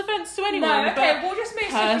to cause offence to anyone. No, okay, but we'll just move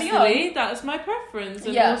swiftly personally, on. that's my preference.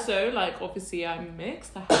 And Yeah. also, like, obviously I'm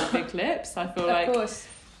mixed. I have big lips. I feel like... Of course.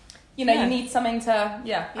 You know, Yeah. you need something to...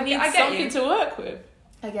 Yeah. You need something to work with.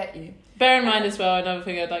 I get you. Bear in mind as well, another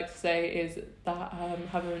thing I'd like to say is that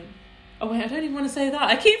haven't... Oh wait, I don't even want to say that.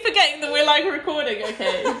 I keep forgetting that we're like recording.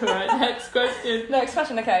 Okay, right, next question. Next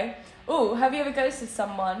question, okay. Ooh, have you ever ghosted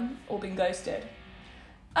someone or been ghosted?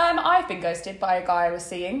 I've been ghosted by a guy I was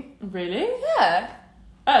seeing. Really? Yeah.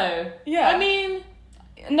 Oh. Yeah. I mean...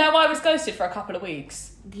 No, I was ghosted for a couple of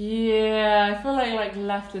weeks. Yeah, I feel like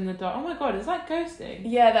left in the dark. Oh my god, is that ghosting?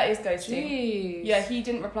 Yeah, that is ghosting. Jeez. Yeah, he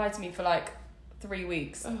didn't reply to me for like 3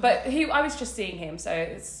 weeks. Ugh. But I was just seeing him, so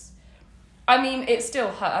it's... I mean, it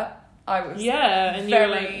still hurt. I was and you were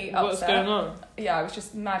very like, what's upset. going on? Yeah, I was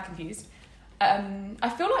just mad confused. I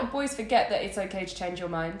feel like boys forget that it's okay to change your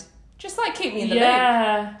mind. Just like keep me in the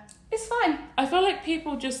loop. It's fine. I feel like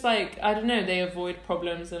people just like, I don't know, they avoid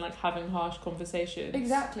problems and like having harsh conversations.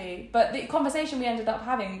 Exactly. But the conversation we ended up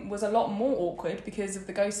having was a lot more awkward because of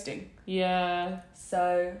the ghosting. Yeah.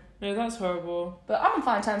 So... No, that's horrible. But I'm on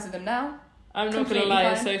fine terms with him now. I'm not Completely gonna lie,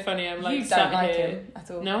 fine. it's so funny. I'm like You sat don't like here. him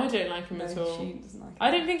at all. No, I don't like him No, at all. she doesn't like him.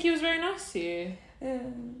 I don't think he was very nice to you.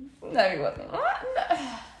 No, he wasn't. No.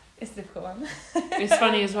 It's a difficult one. It's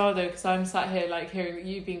funny as well though, because I'm sat here like hearing that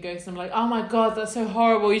you've been ghosted. I'm like, oh my god, that's so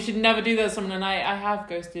horrible. You should never do that to someone. And I have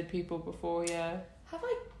ghosted people before, yeah. Have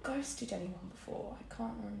I ghosted anyone before? I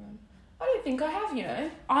can't remember. I don't think I have, you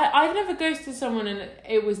know. I've never ghosted someone and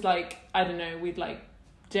it was like, I don't know, we'd like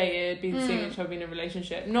dated, been seeing each other, been in a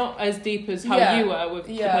relationship. Not as deep as how you were with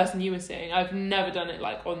the person you were seeing. I've never done it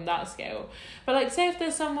like on that scale. But like, say if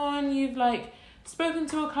there's someone you've like spoken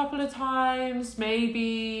to a couple of times,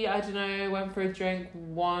 maybe, I don't know, went for a drink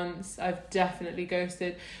once, I've definitely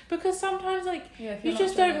ghosted. Because sometimes like you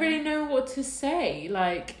just don't really know what to say.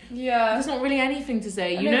 Like there's not really anything to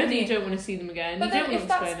say. You know that you don't want to see them again. But you don't want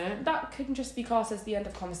to explain it. That can just be classed as the end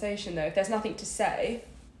of conversation though, if there's nothing to say.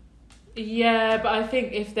 Yeah, but I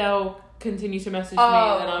think if they'll continue to message me, then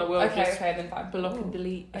I will then fine. Block and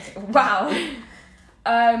delete. Okay. Wow.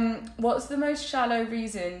 What's the most shallow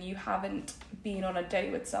reason you haven't been on a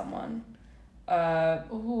date with someone?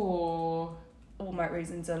 All my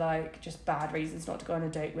reasons are like just bad reasons not to go on a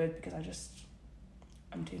date with, because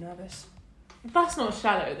I'm too nervous. That's not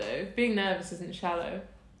shallow though. Being nervous isn't shallow.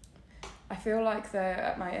 I feel like though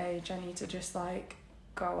at my age I need to just like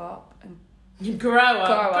grow up and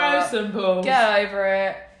grow some balls. Get over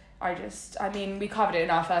it. I mean, we covered it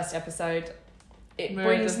in our first episode. It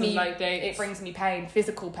brings me pain,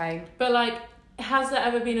 physical pain. But like, has there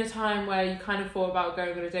ever been a time where you kind of thought about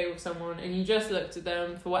going on a date with someone and you just looked at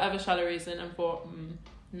them for whatever shallow reason and thought,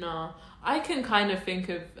 nah? I can kind of think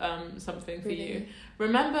of something for you.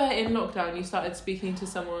 Remember in lockdown you started speaking to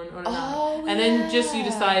someone on an app and then just you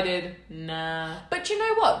decided, nah. But you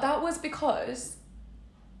know what? That was because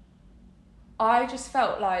I just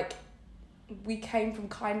felt like we came from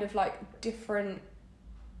kind of like different,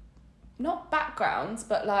 not backgrounds,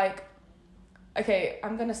 but like, okay,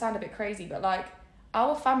 I'm going to sound a bit crazy, but like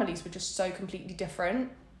our families were just so completely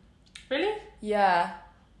different. Really? Yeah.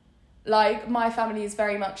 Like my family is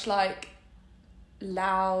very much like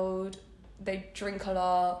loud, they drink a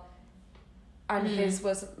lot, and his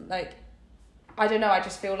was like, I don't know, I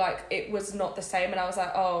just feel like it was not the same, and I was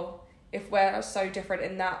like, oh, if we're so different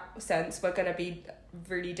in that sense, we're going to be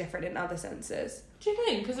really different in other senses. Do you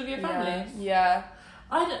think? Because of your families? Yeah.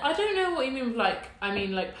 I don't know what you mean with like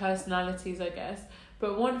personalities, I guess.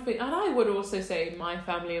 But one thing, and I would also say my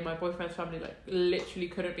family and my boyfriend's family, like, literally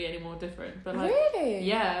couldn't be any more different. But like, really?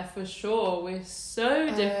 Yeah, for sure. We're so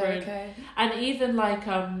different. Okay. And even like,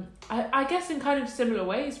 I guess in kind of similar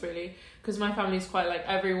ways, really. Because my family is quite like,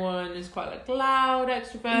 everyone is quite like loud,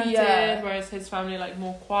 extroverted, whereas his family like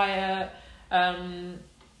more quiet.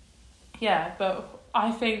 Yeah, but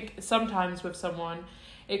I think sometimes with someone,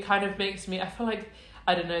 it kind of makes me, I feel like,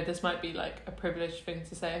 I don't know, this might be like a privileged thing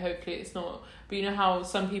to say, hopefully it's not, but you know how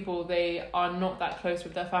some people, they are not that close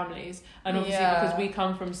with their families, and obviously because we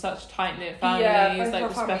come from such tight-knit families, like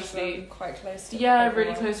especially quite close to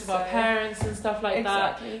really close with our parents and stuff like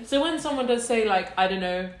that. So when someone does say like, I don't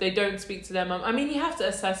know, they don't speak to their mum, I mean, you have to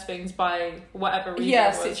assess things by whatever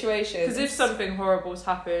reason situations, because if something horrible's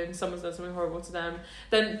happened, someone's done something horrible to them,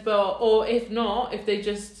 then, or if not, if they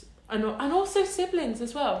just, and also siblings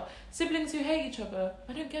as well. Siblings who hate each other.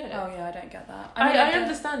 I don't get it. Oh yeah, I don't get that. I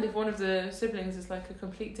understand if one of the siblings is like a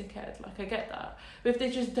complete dickhead. Like, I get that. But if they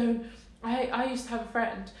just don't... I used to have a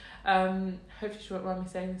friend. Hopefully she won't mind me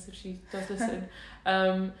saying this if she does listen.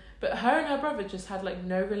 But her and her brother just had like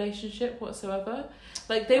no relationship whatsoever.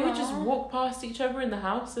 Like, they would just walk past each other in the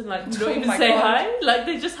house and like not even say hi. Like,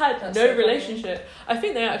 they just had no relationship. I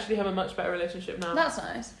think they actually have a much better relationship now. That's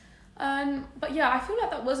nice. But yeah, I feel like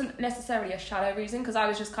that wasn't necessarily a shallow reason, because I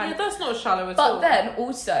was just kind of... Yeah, that's not shallow at all. But then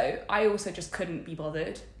I also just couldn't be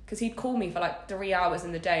bothered, because he'd call me for like 3 hours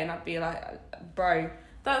in the day and I'd be like, bro.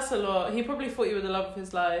 That's a lot. He probably thought you were the love of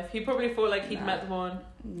his life. He probably thought like he'd met the one.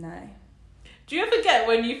 No. Do you ever get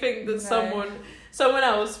when you think that someone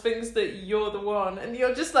else thinks that you're the one and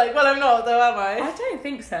you're just like, well, I'm not though, am I? I don't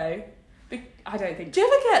think so. I don't think... Do you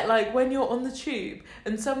ever get like when you're on the tube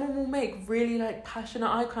and someone will make really like passionate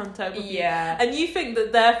eye contact with you, and you think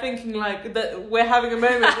that they're thinking like that we're having a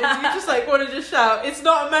moment and you just like want to just shout, it's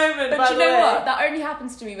not a moment, but you know what, that only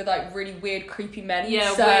happens to me with like really weird creepy men.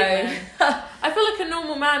 Weird men. I feel like a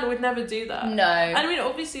normal man would never do that. No. And I mean,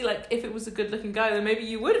 obviously, like if it was a good looking guy, then maybe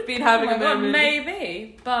you would have been having a moment.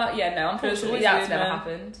 Maybe, but yeah, no, unfortunately that's never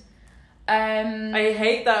happened. I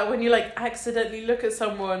hate that when you like accidentally look at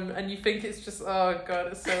someone and you think it's just, oh god,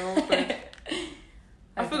 it's so awkward.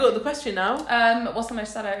 I forgot the question now. What's the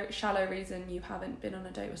most shallow reason you haven't been on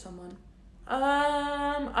a date with someone?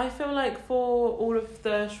 I feel like for all of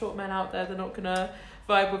the short men out there, they're not gonna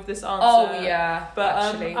vibe with this answer. Oh yeah, but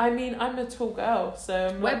actually. I mean, I'm a tall girl,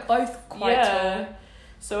 so we're both quite tall.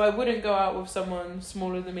 So I wouldn't go out with someone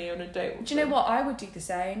smaller than me on a date. Do you know what? I would do the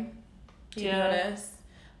same. To be honest.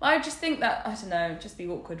 I just think that, I don't know, it'd just be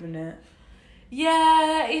awkward, wouldn't it?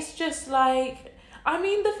 Yeah, it's just like, I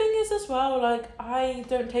mean, the thing is as well, like, I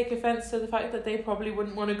don't take offence to the fact that they probably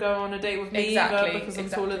wouldn't want to go on a date with me either because I'm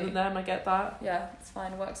taller than them. I get that. Yeah, it's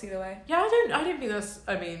fine. It works either way. Yeah, I don't think that's,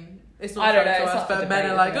 I mean, it's not fair to us, but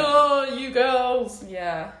men are like, oh, you girls.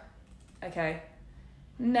 Yeah. Okay.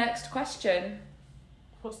 Next question.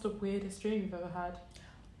 What's the weirdest dream you've ever had?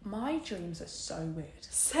 My dreams are so weird.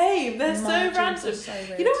 Same. They're so random. So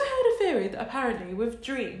weird. You know, I heard a theory that apparently with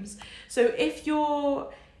dreams, so if you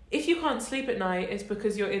can't sleep at night, it's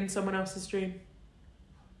because you're in someone else's dream.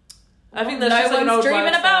 I think that's just like an old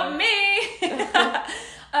dreaming about me.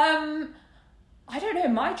 I don't know.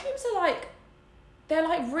 My dreams are like, they're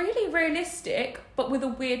like really realistic, but with a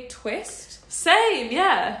weird twist. Same,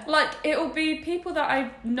 yeah. Like, it'll be people that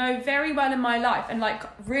I know very well in my life and like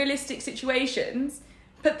realistic situations,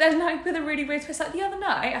 but then like with a really weird twist. Like the other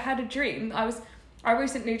night I had a dream. I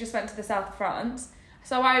recently just went to the south of France.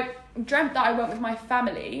 So I dreamt that I went with my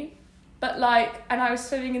family, but like, and I was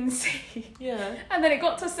swimming in the sea. Yeah. And then it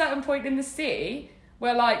got to a certain point in the sea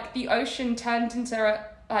where like the ocean turned into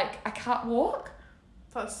a catwalk.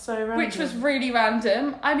 That's so random. Which was really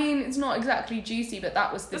random. I mean, it's not exactly juicy, but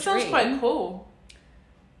that was the dream. That sounds quite cool.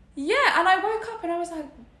 Yeah, and I woke up and I was like,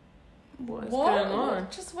 what is going on?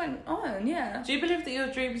 What just went on, yeah. Do you believe that your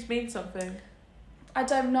dreams mean something? I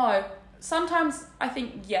don't know. Sometimes I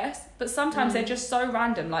think yes, but sometimes they're just so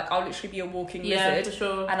random. Like, I'll literally be a walking lizard. Yeah, for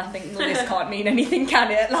sure. And I think, well, this can't mean anything,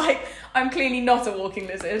 can it? Like, I'm clearly not a walking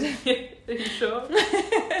lizard. Are you sure?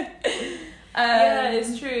 Yeah,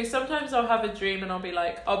 it's true. Sometimes I'll have a dream and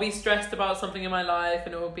I'll be stressed about something in my life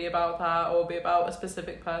and it will be about that, or it'll be about a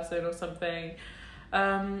specific person or something.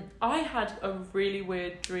 I had a really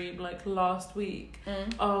weird dream like last week.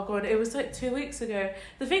 Oh god, it was like 2 weeks ago.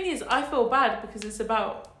 The thing is, I feel bad because it's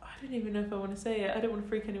about, I don't even know if I want to say it. I don't want to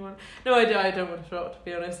freak anyone. No, I don't want to shock, to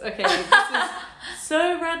be honest. Okay, this is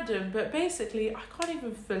so random, but basically I can't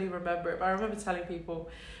even fully remember it, but I remember telling people.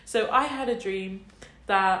 So I had a dream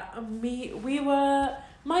that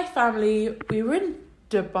my family, we were in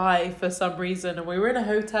Dubai for some reason, and we were in a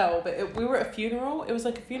hotel, but we were at a funeral. It was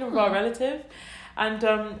like a funeral of our relative. And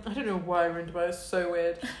I don't know why we're in Dubai, it's so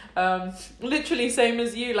weird. Literally same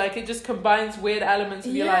as you, like it just combines weird elements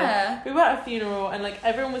of your life. We were at a funeral and like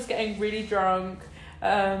everyone was getting really drunk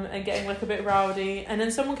and getting like a bit rowdy, and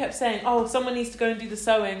then someone kept saying, oh, someone needs to go and do the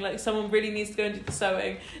sewing, like someone really needs to go and do the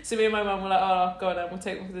sewing. So me and my mum were like, oh god, we'll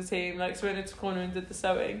take one for the team. Like, so we went into the corner and did the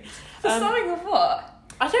sewing. The sewing of what?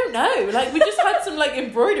 I don't know, like we just had some like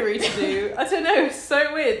embroidery to do. I don't know, it's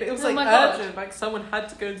so weird, but it was like urgent, like someone had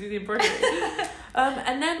to go and do the embroidery.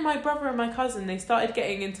 And then my brother and my cousin, they started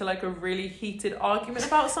getting into like a really heated argument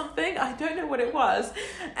about something. I don't know what it was.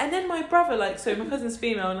 And then my brother, like, so my cousin's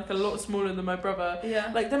female and like a lot smaller than my brother.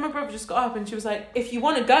 Yeah. Like then my brother just got up and she was like, if you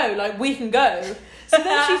want to go, like we can go. So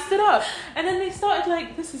then she stood up and then they started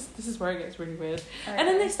like, this is where it gets really weird. Okay. And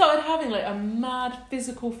then they started having like a mad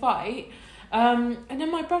physical fight. And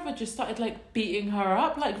then my brother just started like beating her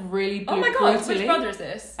up, like really brutally. Oh my god, which brother is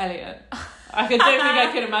this? Elliot. I don't think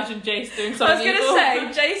I could imagine Jace doing something. I was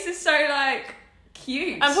gonna say, Jace is so like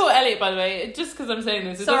cute. And poor Elliot, by the way, just because I'm saying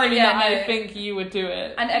this, it doesn't mean that I think you would do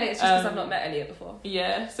it. And Elliot's just because I've not met Elliot before.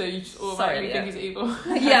 Yeah, so you just automatically think he's evil.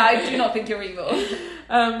 Yeah, I do not think you're evil.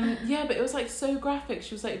 Yeah, but it was like so graphic.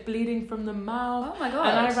 She was like bleeding from the mouth. Oh my god.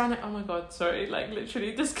 And I ran it. Oh my god, sorry. Like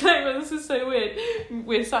literally, disclaimer. This is so weird.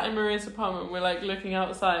 We're sat in Maria's apartment. We're like looking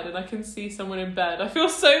outside, and I can see someone in bed. I feel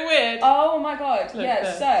so weird. Oh my god. Look, yeah.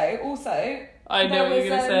 There. So also, I know what you're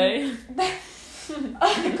gonna say.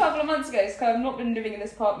 A couple of months ago, because I've not been living in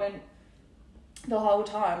this apartment the whole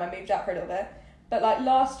time. I moved out for a little bit. But like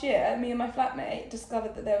last year, me and my flatmate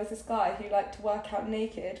discovered that there was this guy who liked to work out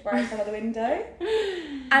naked right in front of the window.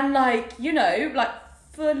 And like, you know, like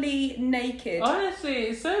fully naked. Honestly,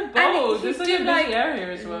 it's so bold. It's like a busy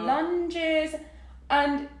area as well. Lunges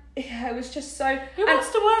and yeah, it was just so... Who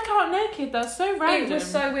wants to work out naked? That's so random. It was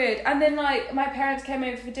so weird. And then like my parents came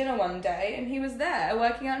over for dinner one day and he was there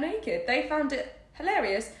working out naked. They found it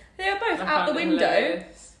hilarious. They were both out the window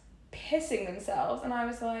pissing themselves, and I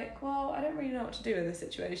was like, well, I don't really know what to do in this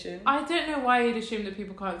situation. I don't know why you'd assume that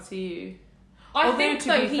people can't see you. I think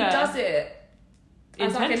though he does it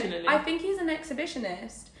intentionally. I think he's an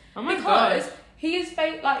exhibitionist. Oh my god. Because he is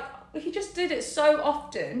like he just did it so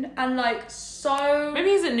often and like so.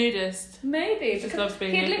 Maybe he's a nudist. Maybe he just loves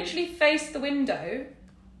being naked. He'd literally face the window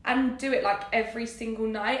and do it like every single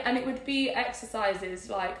night, and it would be exercises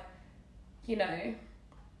like, you know,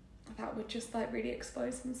 that would just like really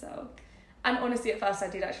expose himself. And honestly, at first I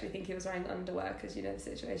did actually think he was wearing underwear because, you know, the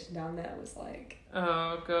situation down there was like...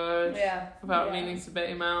 Oh god. Yeah. Without meaning to bait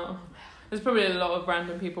him out. There's probably a lot of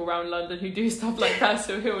random people around London who do stuff like that,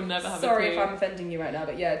 so he'll never have a clue. Sorry if I'm offending you right now,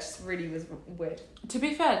 but yeah, it just really was weird. To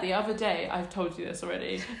be fair, the other day, I've told you this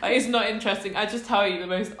already, like, it's not interesting, I just tell you the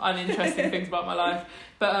most uninteresting things about my life,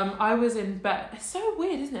 but I was in bed. It's so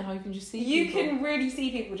weird, isn't it, how you can just see people? You can really see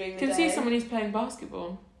people during the day. You can see someone who's playing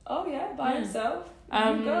basketball. Oh yeah, by himself.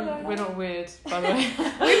 We're not weird, by the way.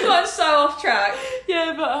 We've gone so off track.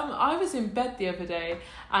 Yeah, but I was in bed the other day,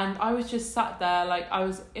 and I was just sat there, like, I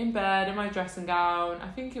was in bed in my dressing gown. I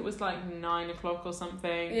think it was like 9 o'clock or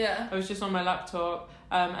something. Yeah. I was just on my laptop,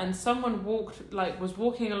 and someone was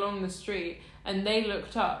walking along the street, and they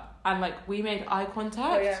looked up, and like we made eye contact.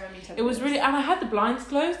 Oh yeah, I remember you telling me. It was really, and I had the blinds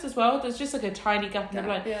closed as well. There's just like a tiny gap in the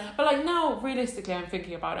blind. Yeah. But like now, realistically, I'm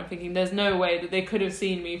thinking there's no way that they could have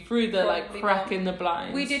seen me through the Probably crack not. in the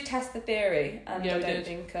blinds. We did test the theory, and Yeah, I we don't did.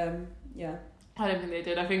 think, I don't think they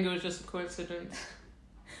did. I think it was just a coincidence.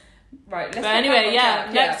 Right, let's But get anyway, back on yeah.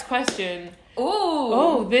 track. Next question. Ooh.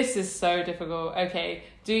 Oh, this is so difficult. Okay,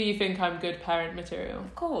 do you think I'm good parent material?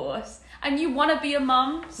 Of course. And you want to be a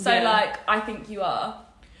mum, so Yeah. like, I think you are.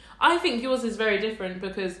 I think yours is very different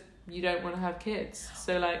because you don't want to have kids.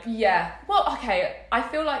 So like, Yeah. Well, okay. I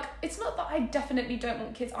feel like it's not that I definitely don't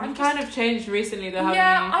want kids. I've kind of changed recently though, haven't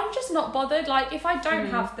yeah, you? I'm just not bothered. Like, if I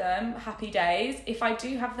don't have them, happy days. If I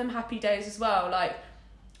do have them, happy days as well. Like,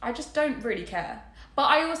 I just don't really care. But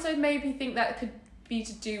I also maybe think that could be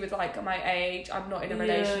to do with like my age. I'm not in a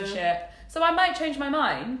relationship, so I might change my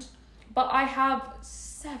mind. But I have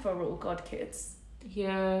several godkids.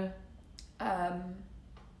 Yeah.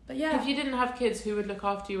 But yeah, If you didn't have kids, who would look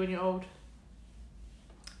after you when you're old?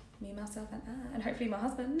 me, myself, and hopefully my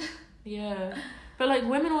husband. Yeah. But like,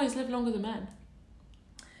 women always live longer than men.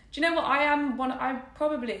 Do you know what? I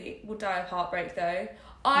probably will die of heartbreak though.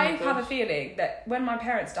 I have a feeling that when my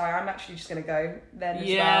parents die, I'm actually just gonna go then as well.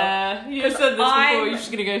 Yeah, you said this before. You're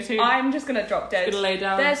just gonna go too. I'm just gonna drop dead. Just gonna lay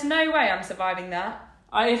down. There's no way I'm surviving that.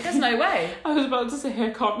 There's no way. I was about to say I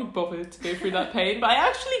can't be bothered to go through that pain, but I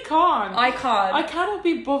actually can't. I can't. I cannot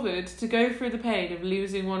be bothered to go through the pain of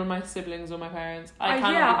losing one of my siblings or my parents. I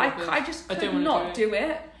cannot be bothered. I just could don't not wanna do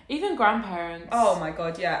it. Even grandparents. Oh my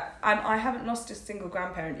god, yeah. I haven't lost a single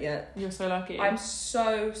grandparent yet. You're so lucky. I'm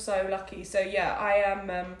so lucky. So yeah, I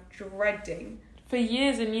am dreading. For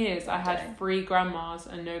years and years, I had 3 grandmas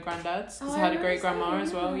and no granddads. Because I had a great grandma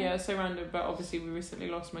as well. Yeah, so random. But obviously, we recently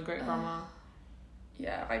lost my great grandma.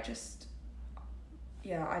 Yeah, I don't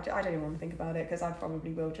even want to think about it because I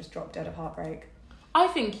probably will just drop dead of heartbreak. I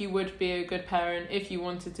think you would be a good parent if you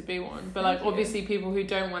wanted to be one. But like, obviously, people who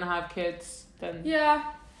don't want to have kids, then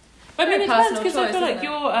yeah. I mean, it depends because I choice, feel like isn't it?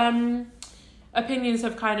 your opinions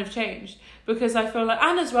have kind of changed. Because I feel like,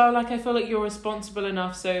 and as well, like I feel like you're responsible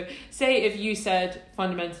enough. So, say if you said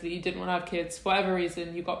fundamentally you didn't want to have kids for whatever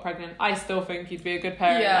reason, you got pregnant, I still think you'd be a good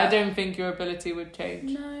parent. Yeah. I don't think your ability would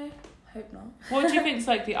change. No, hope not. What do you think is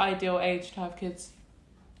like the ideal age to have kids?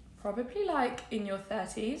 Probably like in your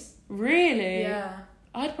 30s. Really? Yeah.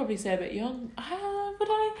 I'd probably say a bit young. Would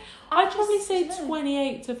I? I'd probably say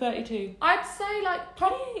 28 to 32. I'd say like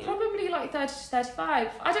probably like 30 to 35.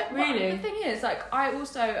 I don't really. The thing is, like, I'm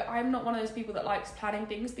not one of those people that likes planning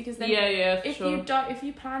things because then if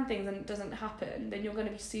you plan things and it doesn't happen, then you're going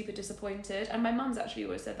to be super disappointed. And my mum's actually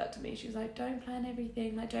always said that to me. She was like, don't plan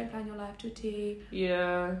everything, like don't plan your life to a T.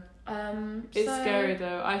 Yeah. It's scary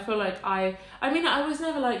though. I feel like I mean I was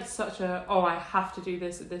never like such a I have to do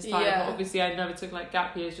this at this time. Yeah. But obviously I never took like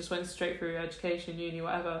gap years, just went straight through education, uni,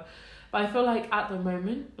 whatever. But I feel like at the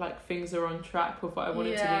moment like things are on track with what I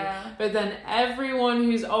wanted to do. But then everyone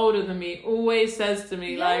who's older than me always says to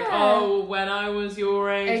me like, when I was your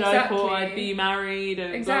age I thought I'd be married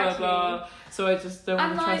and blah blah blah. So I just don't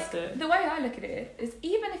want to trust it. The way I look at it is,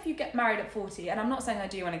 even if you get married at 40, and I'm not saying I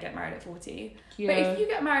do want to get married at 40, but if you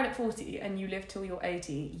get married at 40 and you live till you're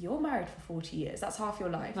 80, you're married for 40 years. That's half your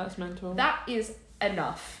life. That's mental. That is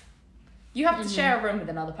enough. You have to share a room with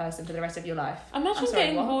another person for the rest of your life. Imagine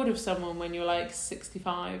getting bored of someone when you're like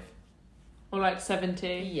 65 or like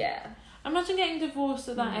 70. Yeah. Imagine getting divorced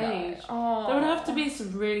at that age. Oh. There would have to be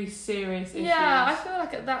some really serious issues. Yeah, I feel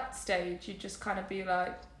like at that stage you'd just kind of be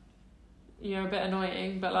like... You're a bit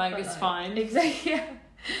annoying, but like it's fine. Exactly, yeah.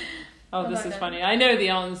 Oh, this is funny. I know the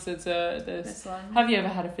answer to This one. Have you ever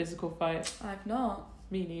had a physical fight? I've not.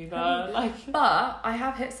 Me neither. But I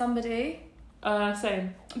have hit somebody.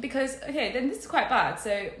 Same. Because, then this is quite bad.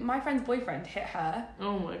 So my friend's boyfriend hit her.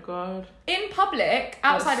 Oh my god. In public,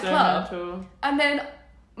 outside a club. Mental. And then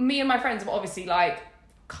me and my friends were obviously like,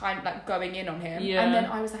 kind of like going in on him. Yeah. And then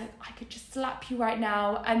I was like, I could just slap you right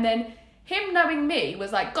now. And then him knowing me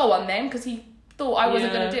was like, go on then, because he thought I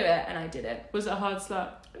wasn't going to do it, and I did it. Was it a hard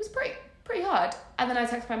slap? It was pretty pretty hard. And then I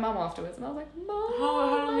texted my mum afterwards, and I was like, Mum,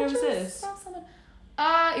 how long ago was this?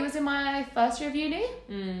 It was in my first year of uni.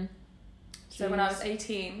 So when I was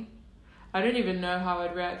 18. I don't even know how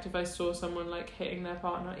I'd react if I saw someone like hitting their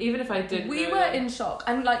partner, even if I did. We were in shock,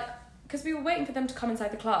 and like, because we were waiting for them to come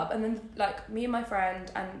inside the club, and then like me and my friend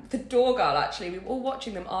and the door girl, actually, we were all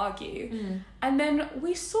watching them argue, and then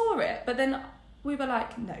we saw it, but then we were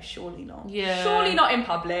like, no, surely not. Yeah. Surely not in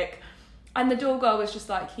public. And the door girl was just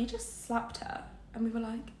like, he just slapped her, and we were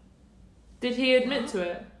like, did he admit to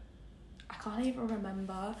it? I can't even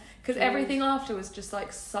remember, because everything after was just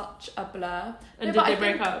like such a blur. And did they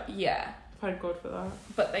break up? Yeah. Thank God for that.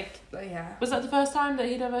 But yeah. Was that the first time that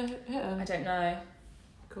he'd ever hit her? I don't know.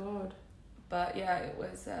 God. But yeah, it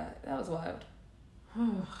was, that was wild.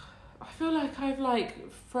 I feel like I've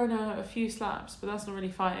like thrown out a few slaps, but that's not really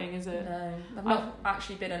fighting, is it? No. I've not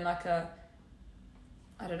actually been in like a,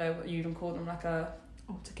 I don't know what you even call them, like a...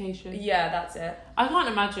 altercation. Yeah, that's it. I can't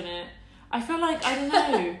imagine it. I feel like, I don't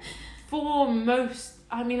know, for most,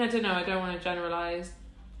 I mean, I don't know, I don't want to generalise.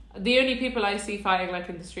 The only people I see fighting like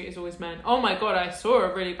in the street is always men. Oh my God, I saw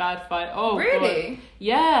a really bad fight. Oh, really? God.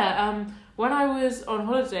 Yeah. When I was on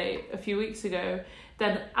holiday a few weeks ago,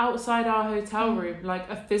 then outside our hotel room, like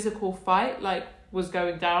a physical fight like was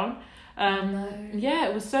going down. No. Yeah,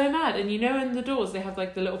 it was so mad. And you know, in the doors they have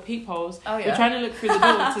like the little peepholes. Oh yeah. We're trying to look through the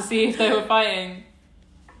door to see if they were fighting.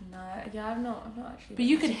 No, yeah, I'm not actually. But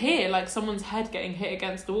you could hear like someone's head getting hit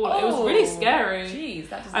against the wall. It was really scary. Jeez,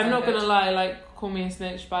 that doesn't I'm not sound gonna good. lie, like, call me a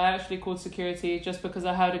snitch, but I actually called security just because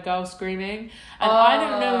I heard a girl screaming, and I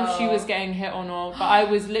don't know if she was getting hit or not, but I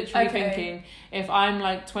was literally thinking, if I'm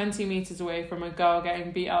like 20 meters away from a girl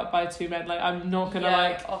getting beat up by two men, like, I'm not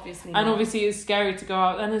gonna obviously and not. obviously it's scary to go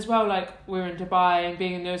out, and as well, like, we're in Dubai and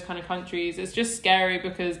being in those kind of countries, it's just scary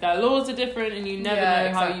because their laws are different and you never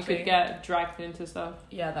know how you could get dragged into stuff.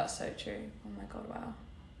 Yeah, that's so true. Oh my God, wow.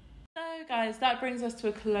 So guys, that brings us to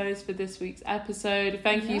a close for this week's episode.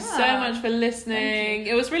 Thank you so much for listening.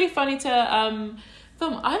 It was really funny to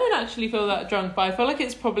film. I don't actually feel that drunk, but I feel like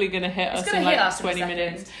it's probably going to hit us in like 20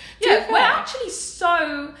 minutes. Yeah, we're actually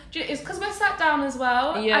so... It's because we're sat down as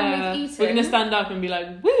well, and we've eaten. We're going to stand up and be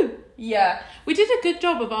like, woo! Yeah. We did a good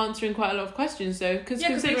job of answering quite a lot of questions though, because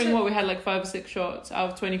considering what we had, like 5 or 6 shots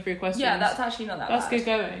out of 23 questions. Yeah, that's actually not that bad. That's good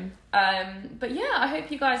going. But yeah, I hope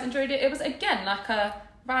you guys enjoyed it. It was, again, like a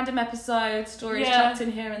random episode, stories chucked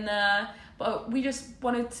in here and there. But we just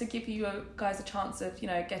wanted to give you guys a chance of,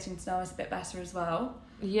 getting to know us a bit better as well.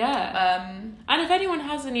 Yeah. And if anyone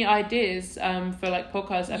has any ideas for like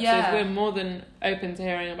podcast episodes, we're more than open to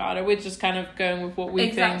hearing about it. We're just kind of going with what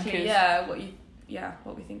we think is... what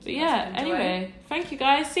we think. But yeah, anyway, thank you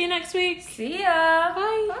guys. See you next week. See ya.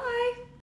 Bye. Bye.